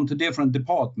be down to different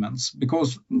departments,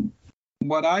 because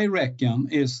what I reckon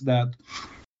is that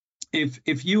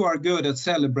if you are good at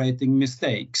celebrating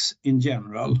mistakes in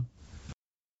general,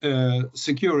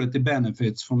 security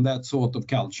benefits from that sort of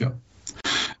culture.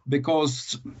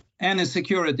 Because any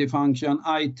security function,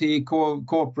 IT,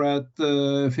 corporate,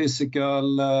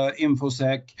 physical,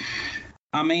 InfoSec,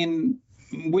 I mean,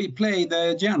 we play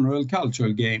the general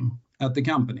cultural game at the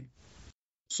company.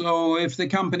 So if the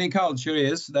company culture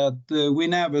is that we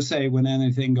never say when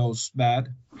anything goes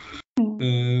bad,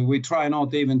 we try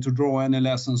not even to draw any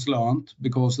lessons learned,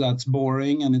 because that's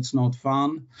boring and it's not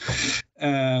fun.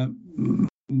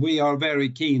 We are very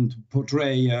keen to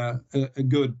portray a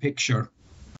good picture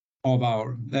of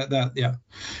our that.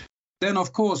 Then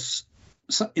of course,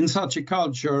 in such a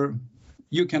culture,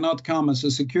 you cannot come as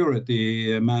a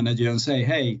security manager and say,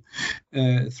 hey,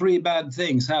 3 bad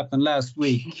things happened last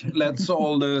week. Let's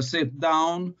all sit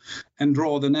down and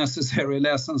draw the necessary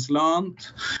lessons learned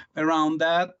around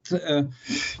that.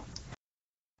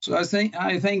 So I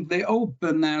think the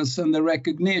openness and the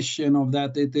recognition of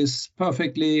that it is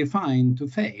perfectly fine to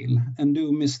fail and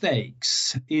do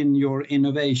mistakes in your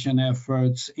innovation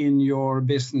efforts, in your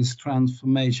business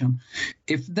transformation.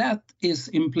 If that is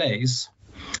in place,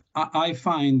 I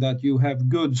find that you have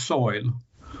good soil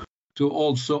to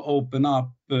also open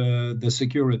up the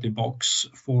security box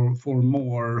for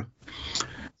more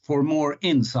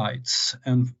insights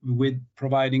and with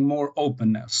providing more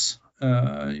openness.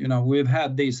 We've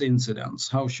had these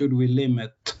incidents. How should we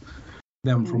limit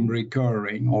them from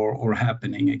recurring or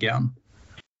happening again?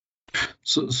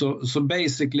 So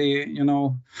basically,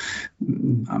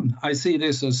 I see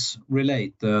this as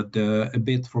related a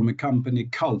bit from a company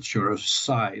culture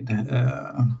side,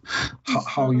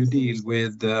 how you deal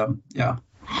with,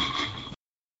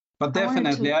 But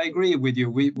definitely, I agree with you.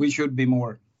 We should be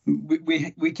more.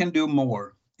 We can do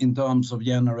more in terms of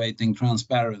generating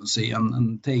transparency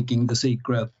and taking the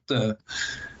secret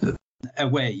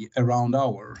away around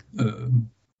our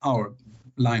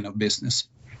line of business.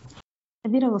 A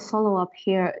bit of a follow-up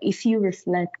here. If you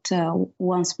reflect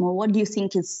once more, what do you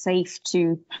think is safe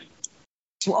to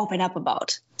open up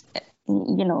about?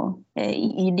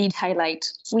 You did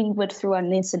highlight we went through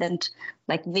an incident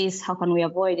like this. How can we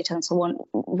avoid it, and so on?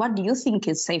 What do you think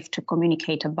is safe to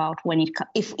communicate about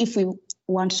if we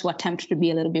want to attempt to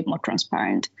be a little bit more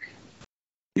transparent?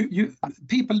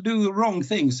 People do wrong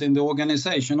things in the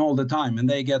organization all the time, and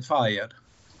they get fired.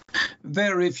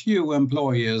 Very few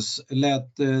employers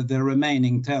let the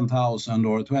remaining 10,000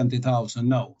 or 20,000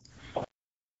 know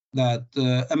that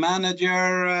a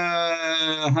manager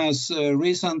has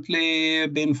recently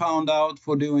been found out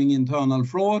for doing internal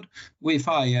fraud. We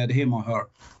fired him or her.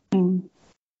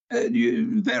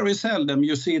 Very seldom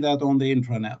you see that on the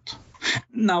intranet.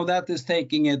 Now that is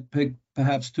taking it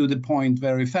perhaps to the point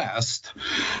very fast.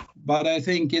 But I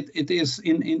think it is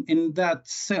in that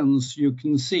sense you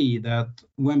can see that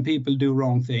when people do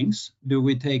wrong things, do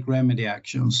we take remedy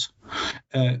actions?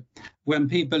 When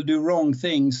people do wrong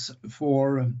things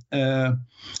for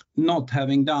not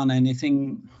having done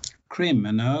anything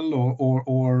criminal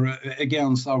or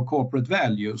against our corporate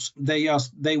values, they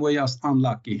were just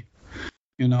unlucky.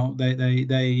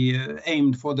 They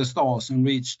aimed for the stars and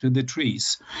reached to the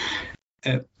trees.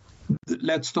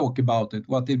 Let's talk about it.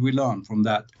 What did we learn from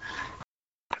that?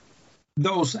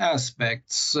 Those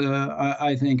aspects,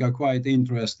 I think, are quite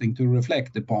interesting to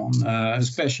reflect upon,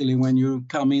 especially when you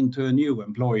come into a new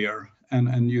employer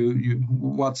and you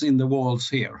what's in the walls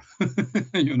here,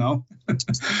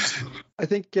 I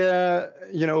think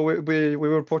we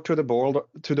report to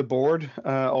the board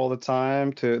all the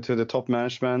time, to the top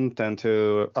management and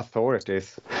to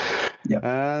authorities. Yep.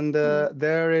 And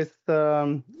there is.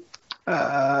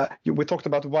 We talked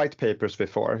about white papers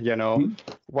before,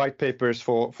 white papers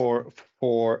for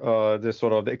the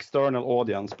sort of the external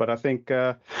audience. But I think,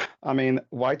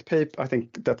 white paper, I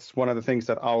think that's one of the things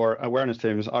that our awareness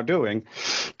teams are doing.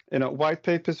 White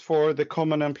papers for the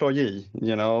common employee,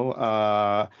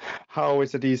 how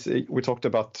is it easy? We talked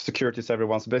about security is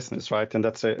everyone's business, right? And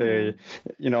that's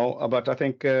but I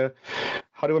think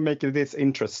how do we make this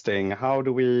interesting? How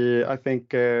do we? I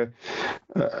think I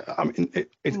mean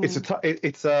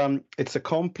it's a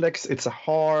complex, it's a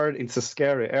hard, it's a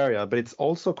scary area, but it's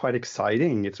also quite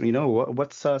exciting. It's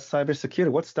what's cybersecurity?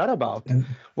 What's that about?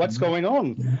 What's going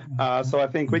on? So I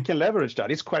think we can leverage that.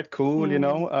 It's quite cool,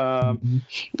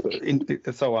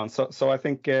 so on. So I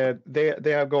think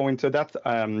they are going to that.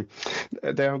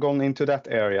 They have gone into that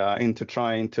area, into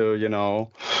trying to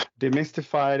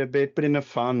demystify it a bit, but in a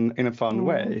fun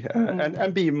way,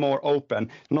 and be more open,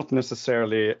 not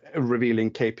necessarily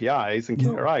revealing KPIs and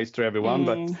KRIs to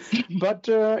everyone, but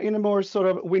in a more sort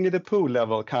of Winnie the Pooh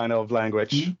level kind of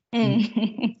language.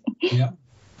 Yeah.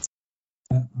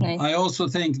 Nice. I also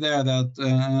think there that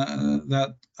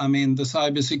the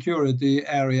cybersecurity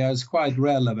area is quite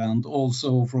relevant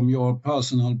also from your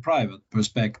personal private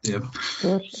perspective.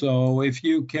 So if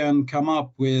you can come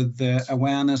up with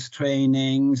awareness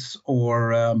trainings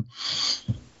or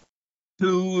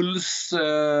tools,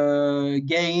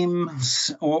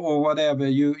 games, or whatever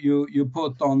you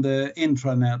put on the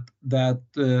intranet that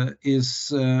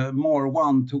is more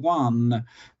one-to-one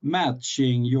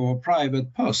matching your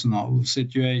private personal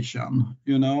situation.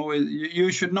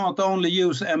 You should not only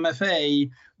use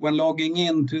MFA when logging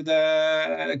into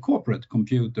the corporate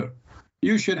computer.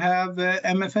 You should have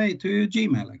MFA to your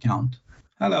Gmail account.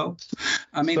 Hello.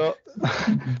 I mean, so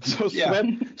yeah.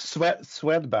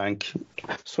 Swedbank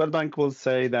will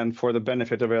say then, for the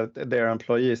benefit of their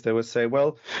employees, they will say,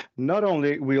 well, not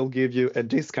only we'll give you a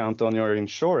discount on your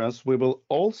insurance, we will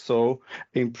also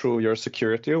improve your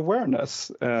security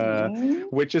awareness,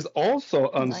 which is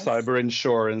also on nice. Cyber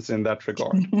insurance in that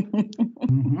regard.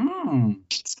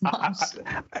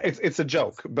 It's a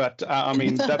joke, but I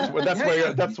mean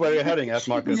that's where you're heading at,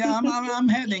 Markus. Yeah, I'm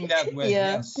heading that way.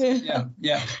 Yeah.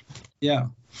 Yes. Yeah.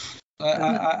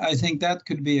 I think that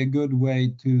could be a good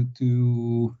way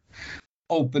to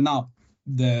open up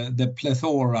the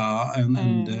plethora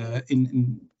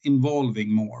and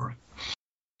involving more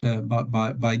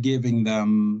by giving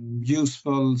them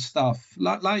useful stuff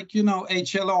like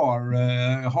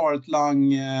HLR, heart,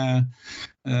 lung.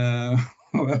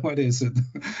 What is it?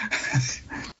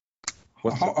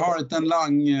 Heart and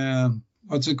lung.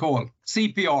 What's it called?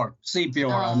 CPR.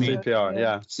 CPR,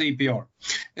 yeah. CPR.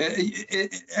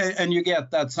 And you get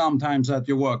that sometimes at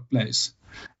your workplace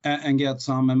and get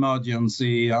some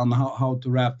emergency on how to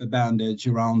wrap a bandage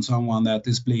around someone that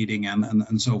is bleeding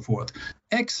and so forth.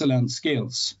 Excellent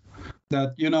skills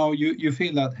that, you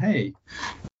feel that, hey,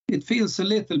 it feels a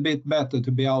little bit better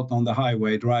to be out on the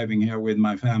highway driving here with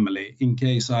my family in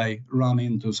case I run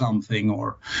into something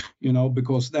or,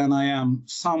 because then I am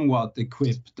somewhat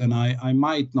equipped and I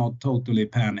might not totally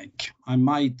panic. I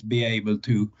might be able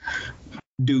to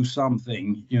do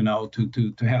something,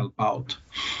 to help out.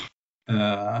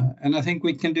 And I think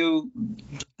we can do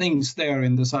things there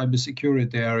in the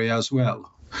cybersecurity area as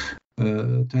well,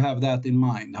 to have that in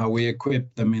mind, how we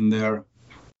equip them in their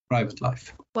private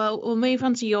life. Well, we'll move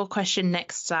on to your question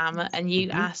next, Sam. And you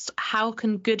asked, how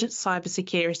can good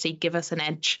cybersecurity give us an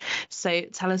edge? So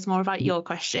tell us more about your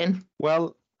question.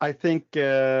 Well, I think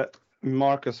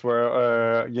Markus'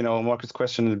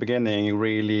 question in the beginning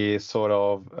really sort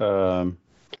of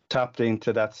tapped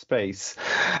into that space.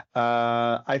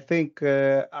 I think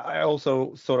I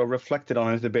also sort of reflected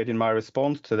on it a bit in my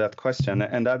response to that question.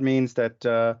 And that means that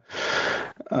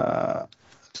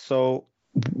so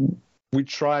we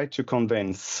try to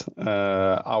convince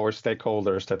our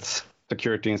stakeholders that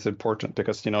security is important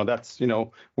because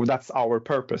that's our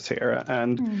purpose here,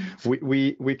 and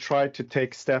we try to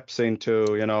take steps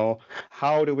into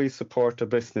how do we support the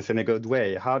business in a good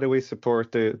way? How do we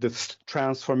support the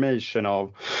transformation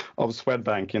of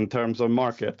Swedbank in terms of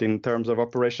market, in terms of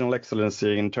operational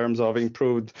excellency, in terms of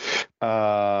improved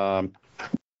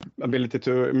ability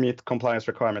to meet compliance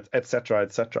requirements, etc.,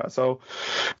 etc. So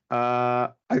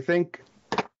I think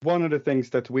one of the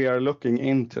things that we are looking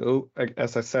into,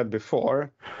 as I said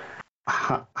before,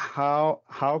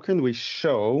 how can we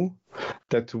show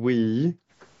that we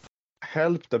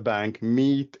help the bank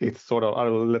meet its sort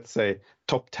of, let's say,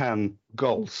 top 10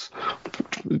 goals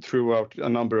throughout a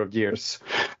number of years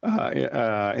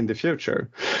in the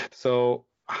future? So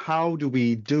how do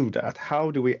we do that? How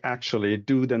do we actually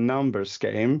do the numbers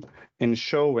game in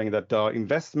showing that the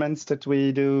investments that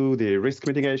we do, the risk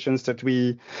mitigations that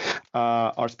we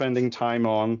are spending time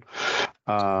on,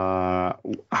 how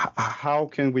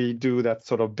can we do that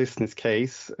sort of business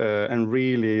case and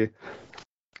really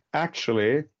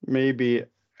actually maybe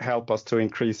help us to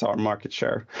increase our market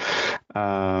share?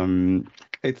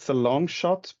 It's a long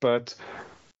shot, but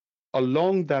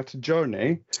along that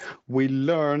journey, we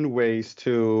learn ways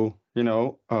to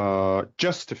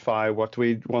justify what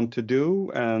we want to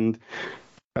do and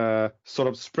sort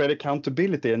of spread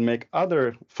accountability and make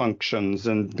other functions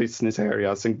and business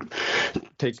areas and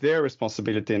take their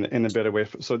responsibility in a better way.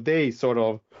 So they sort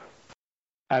of,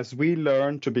 as we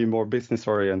learn to be more business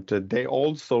oriented, they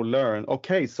also learn,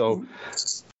 okay, so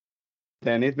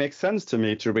then it makes sense to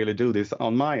me to really do this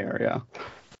on my area.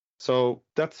 So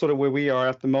that's sort of where we are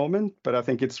at the moment, but I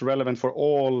think it's relevant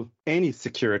for any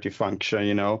security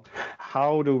function,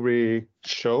 how do we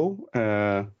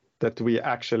show that we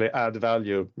actually add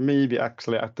value, maybe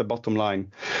actually at the bottom line.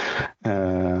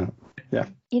 Yeah.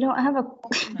 I have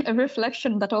a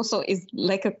reflection that also is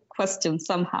like a question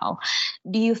somehow.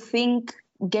 Do you think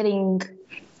getting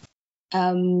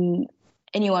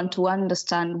anyone to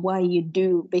understand why you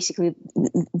do basically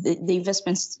the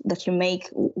investments that you make,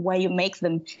 why you make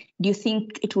them, do you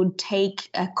think it would take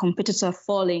a competitor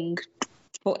falling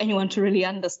for anyone to really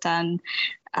understand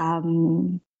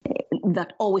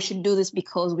that, we should do this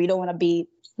because we don't want to be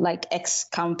like X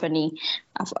company,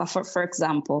 for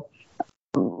example,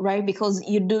 right? Because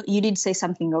you did say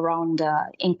something around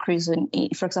increase in,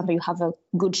 for example, you have a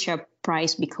good share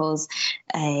price because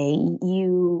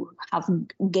you have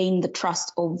gained the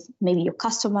trust of maybe your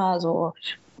customers or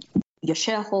your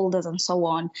shareholders and so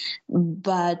on,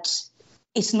 but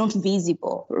it's not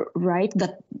visible, right?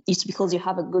 That it's because you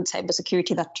have a good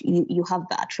cybersecurity that you have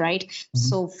that, right? Mm-hmm.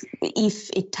 So if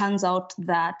it turns out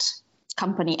that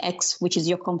company X, which is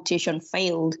your competition,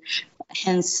 failed,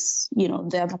 hence,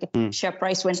 their market share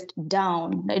price went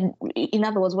down. In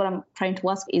other words, what I'm trying to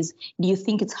ask is, do you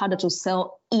think it's harder to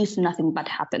sell if nothing bad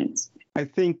happens? I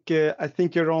think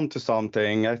you're on to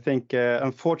something. I think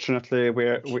unfortunately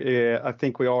I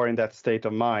think we are in that state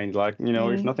of mind. Like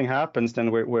if nothing happens, then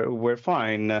we're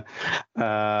fine.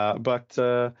 But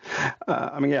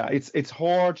I mean, yeah, it's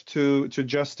hard to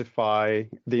justify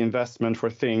the investment for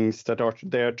things that are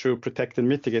there to protect and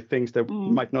mitigate things that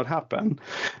might not happen,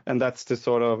 and that's the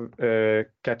sort of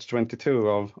catch-22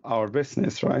 of our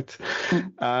business, right?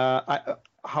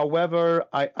 However,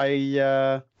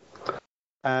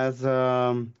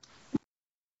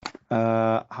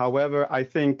 however, I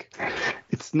think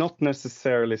it's not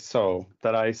necessarily so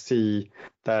that I see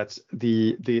that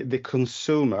the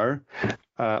consumer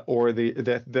or the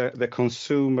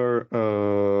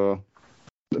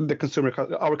consumer.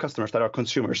 Our customers that are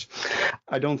consumers,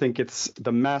 I don't think it's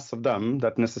the mass of them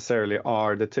that necessarily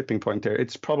are the tipping point there.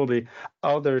 It's probably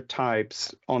other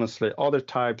types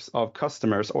of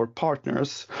customers or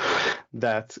partners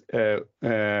that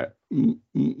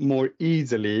more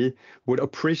easily would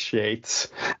appreciate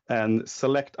and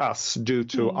select us due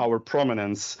to our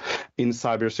prominence in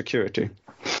cybersecurity.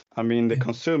 I mean, the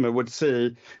consumer would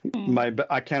see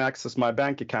I can access my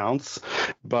bank accounts,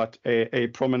 but a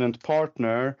prominent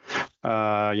partner,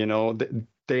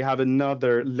 they have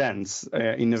another lens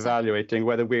in evaluating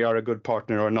whether we are a good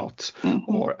partner or not,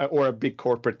 or a big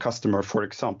corporate customer, for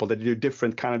example, that do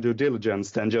different kind of due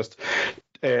diligence than just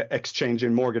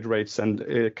exchanging mortgage rates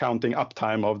and counting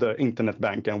uptime of the internet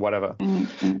bank and whatever.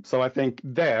 So I think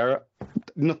there,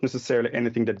 not necessarily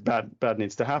anything that bad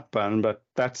needs to happen, but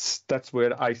that's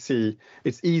where I see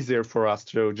it's easier for us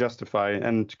to justify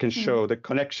and can show the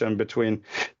connection between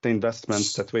the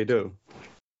investments that we do.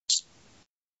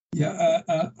 Yeah,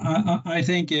 I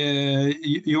think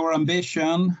your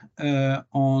ambition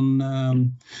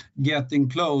on getting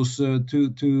closer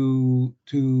to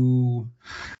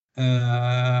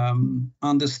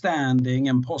understanding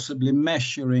and possibly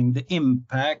measuring the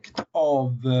impact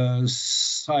of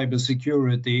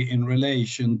cybersecurity in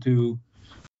relation to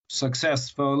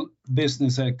successful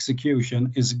business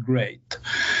execution is great.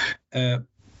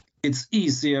 It's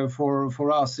easier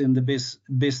for us in the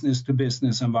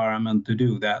business-to-business environment to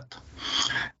do that.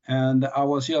 And I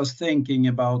was just thinking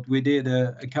about, we did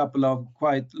a couple of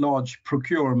quite large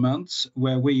procurements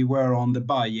where we were on the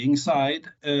buying side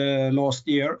last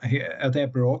year here at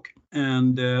Epiroc.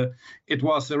 And it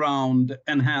was around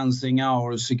enhancing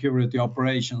our security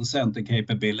operations center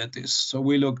capabilities. So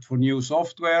we looked for new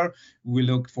software, we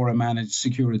looked for a managed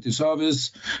security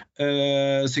service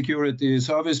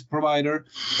provider,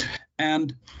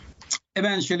 and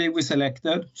eventually we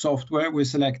selected software, we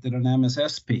selected an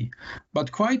MSSP.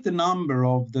 But quite a number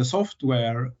of the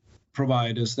software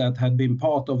providers that had been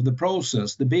part of the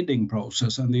process, the bidding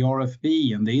process and the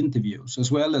RFP and the interviews, as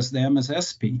well as the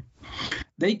MSSP,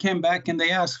 they came back and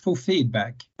they asked for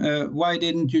feedback. Why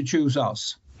didn't you choose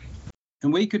us?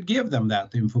 And we could give them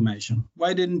that information.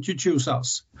 Why didn't you choose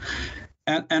us?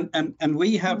 And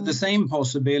we have the same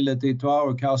possibility to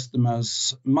our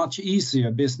customers, much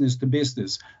easier business to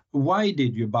business. Why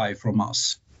did you buy from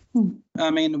us?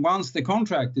 I mean, once the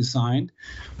contract is signed,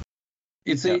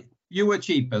 it's you were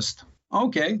cheapest.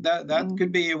 Okay, that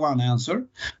could be one answer.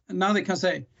 Now they can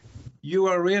say, you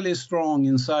are really strong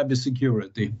in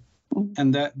cybersecurity.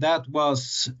 And that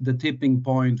was the tipping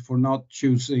point for not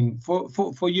choosing,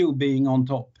 for you being on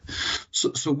top.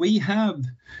 So we have,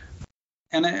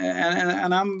 and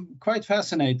I'm quite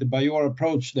fascinated by your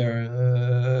approach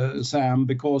there, Sam,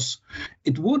 because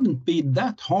it wouldn't be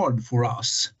that hard for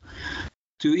us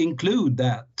to include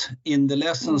that in the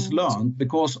lessons learned,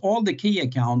 because all the key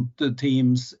account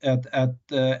teams at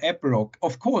Epiroc,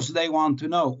 of course, they want to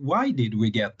know, why did we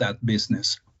get that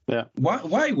business? Yeah.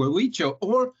 Why were we chosen,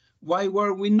 or why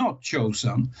were we not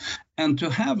chosen? And to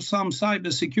have some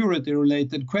cybersecurity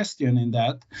related question in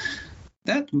that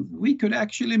we could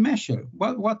actually measure.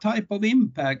 What type of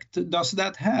impact does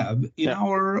that have in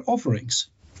our offerings?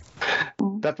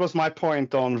 That was my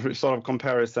point on sort of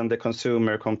comparison, the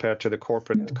consumer compared to the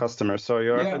corporate customer. So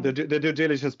the due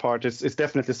diligence part is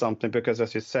definitely something, because,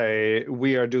 as you say,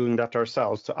 we are doing that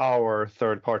ourselves to our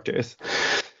third parties.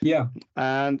 Yeah.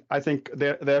 And I think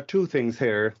there are two things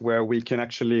here where we can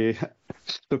actually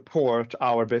support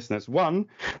our business. One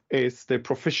is the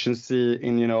proficiency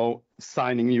in,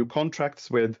 signing new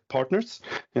contracts with partners.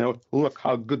 Look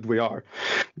how good we are.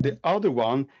 The other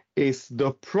one is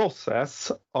the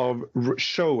process of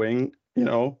showing,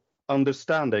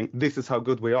 understanding this is how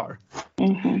good we are.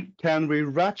 Can we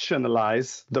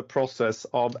rationalize the process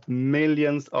of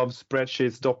millions of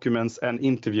spreadsheets, documents, and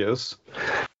interviews?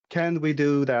 Can we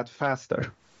do that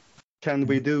faster? Can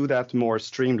we do that more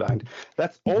streamlined?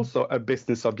 That's also a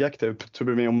business objective, to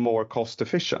be more cost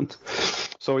efficient.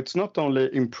 So it's not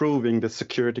only improving the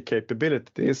security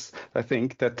capabilities, I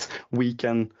think, that we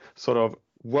can sort of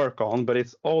work on, but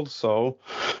it's also,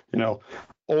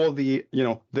 all the,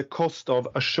 the cost of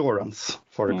assurance,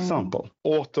 for example,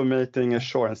 automating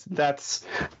assurance.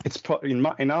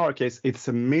 In our case, it's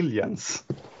millions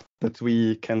that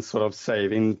we can sort of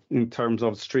save in terms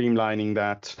of streamlining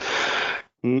that,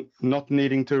 not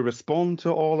needing to respond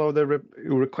to all of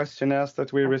the questionnaires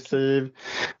that we receive,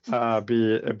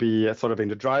 be sort of in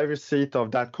the driver's seat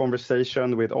of that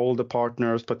conversation with all the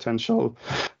partners, potential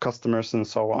customers, and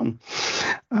so on.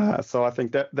 So I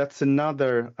think that's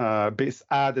another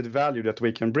added value that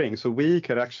we can bring. So we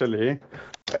could actually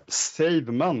save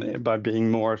money by being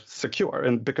more secure,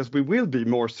 and because we will be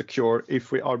more secure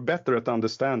if we are better at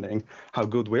understanding how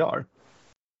good we are.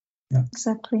 Yeah.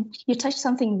 Exactly. You touched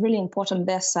something really important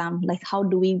there, Sam, like how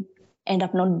do we end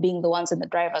up not being the ones in the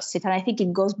driver's seat? And I think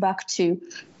it goes back to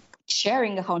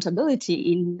sharing accountability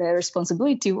in the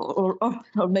responsibility, or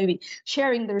maybe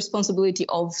sharing the responsibility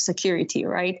of security,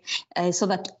 right? So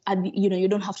that, you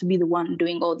don't have to be the one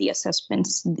doing all the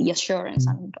assessments, the assurance,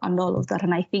 and all of that.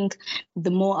 And I think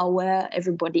the more aware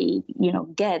everybody,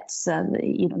 gets,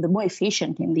 the more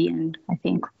efficient in the end, I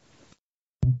think.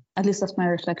 At least that's my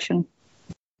reflection.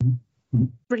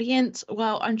 Brilliant.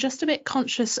 Well, I'm just a bit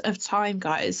conscious of time,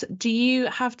 guys. Do you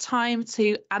have time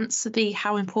to answer the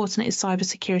how important is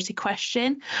cybersecurity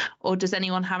question, or does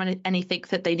anyone have anything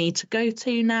that they need to go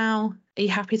to now? Are you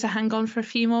happy to hang on for a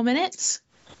few more minutes?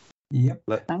 Yep.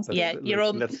 You're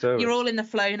all in the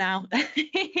flow now.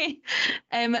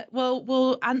 Well,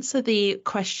 we'll answer the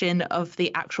question of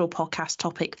the actual podcast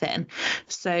topic then.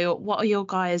 So what are your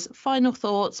guys' final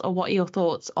thoughts, or what are your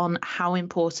thoughts on how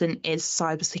important is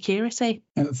cybersecurity?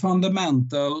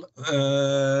 Fundamental,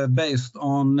 based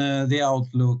on the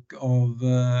outlook of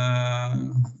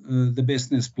the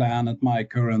business plan at my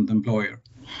current employer.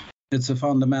 It's a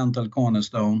fundamental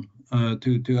cornerstone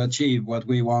to achieve what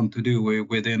we want to do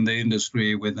within the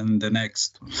industry within the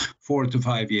next 4 to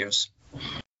 5 years.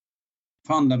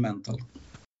 Fundamental,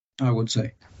 I would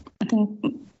say. I think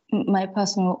my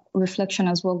personal reflection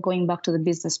as well, going back to the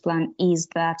business plan, is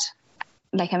that,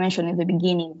 like I mentioned in the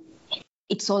beginning,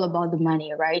 it's all about the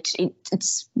money, right?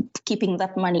 It's keeping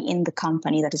that money in the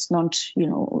company, that is not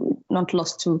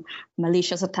lost to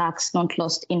malicious attacks, not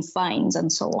lost in fines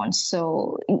and so on.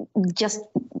 So just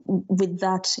with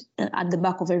that at the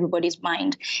back of everybody's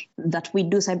mind, that we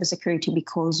do cybersecurity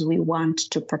because we want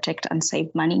to protect and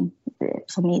save money,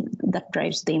 for me, that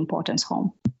drives the importance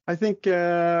home. I think,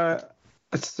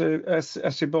 as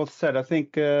you both said, I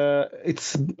think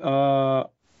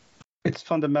it's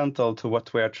fundamental to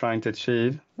what we are trying to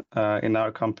achieve in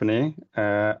our company.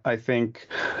 I think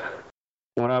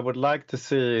what I would like to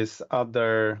see is I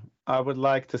would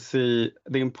like to see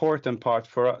the important part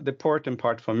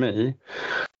for me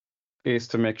is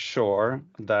to make sure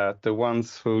that the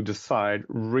ones who decide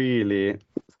really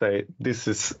say this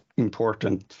is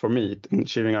important for me in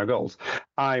achieving our goals,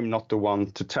 I'm not the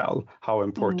one to tell how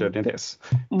important it is.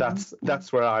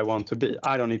 That's where I want to be.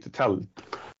 I don't need to tell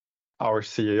our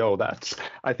CEO that.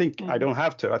 I think I don't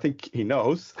have to. I think he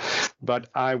knows, but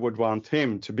I would want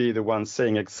him to be the one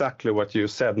saying exactly what you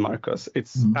said, Markus.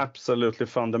 It's absolutely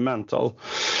fundamental.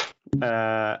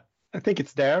 I think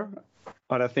it's there,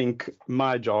 but I think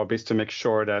my job is to make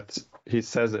sure that he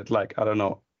says it like, I don't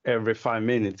know, every 5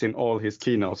 minutes in all his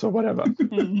keynotes or whatever.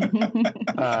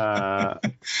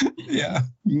 Yeah.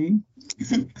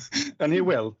 And he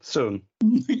will soon.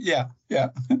 Yeah.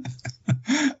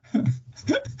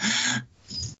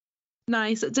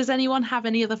 Nice. Does anyone have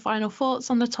any other final thoughts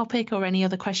on the topic or any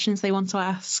other questions they want to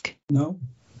ask? No.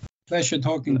 Pleasure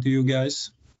talking to you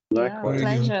guys. Likewise.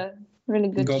 Pleasure. Really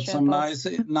good. Got some nice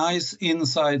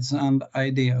insights and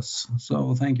ideas.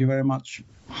 So thank you very much.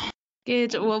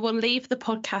 Good. Well, we'll leave the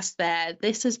podcast there.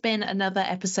 This has been another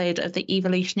episode of the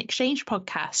Evolution Exchange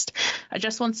podcast. I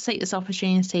just want to take this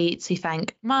opportunity to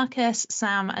thank Markus,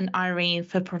 Sam, and Irene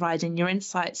for providing your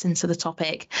insights into the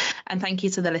topic. And thank you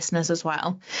to the listeners as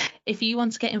well. If you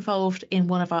want to get involved in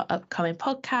one of our upcoming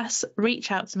podcasts,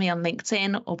 reach out to me on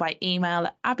LinkedIn or by email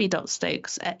at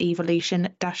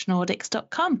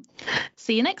abi.stokes@evolution-nordics.com.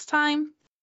 See you next time.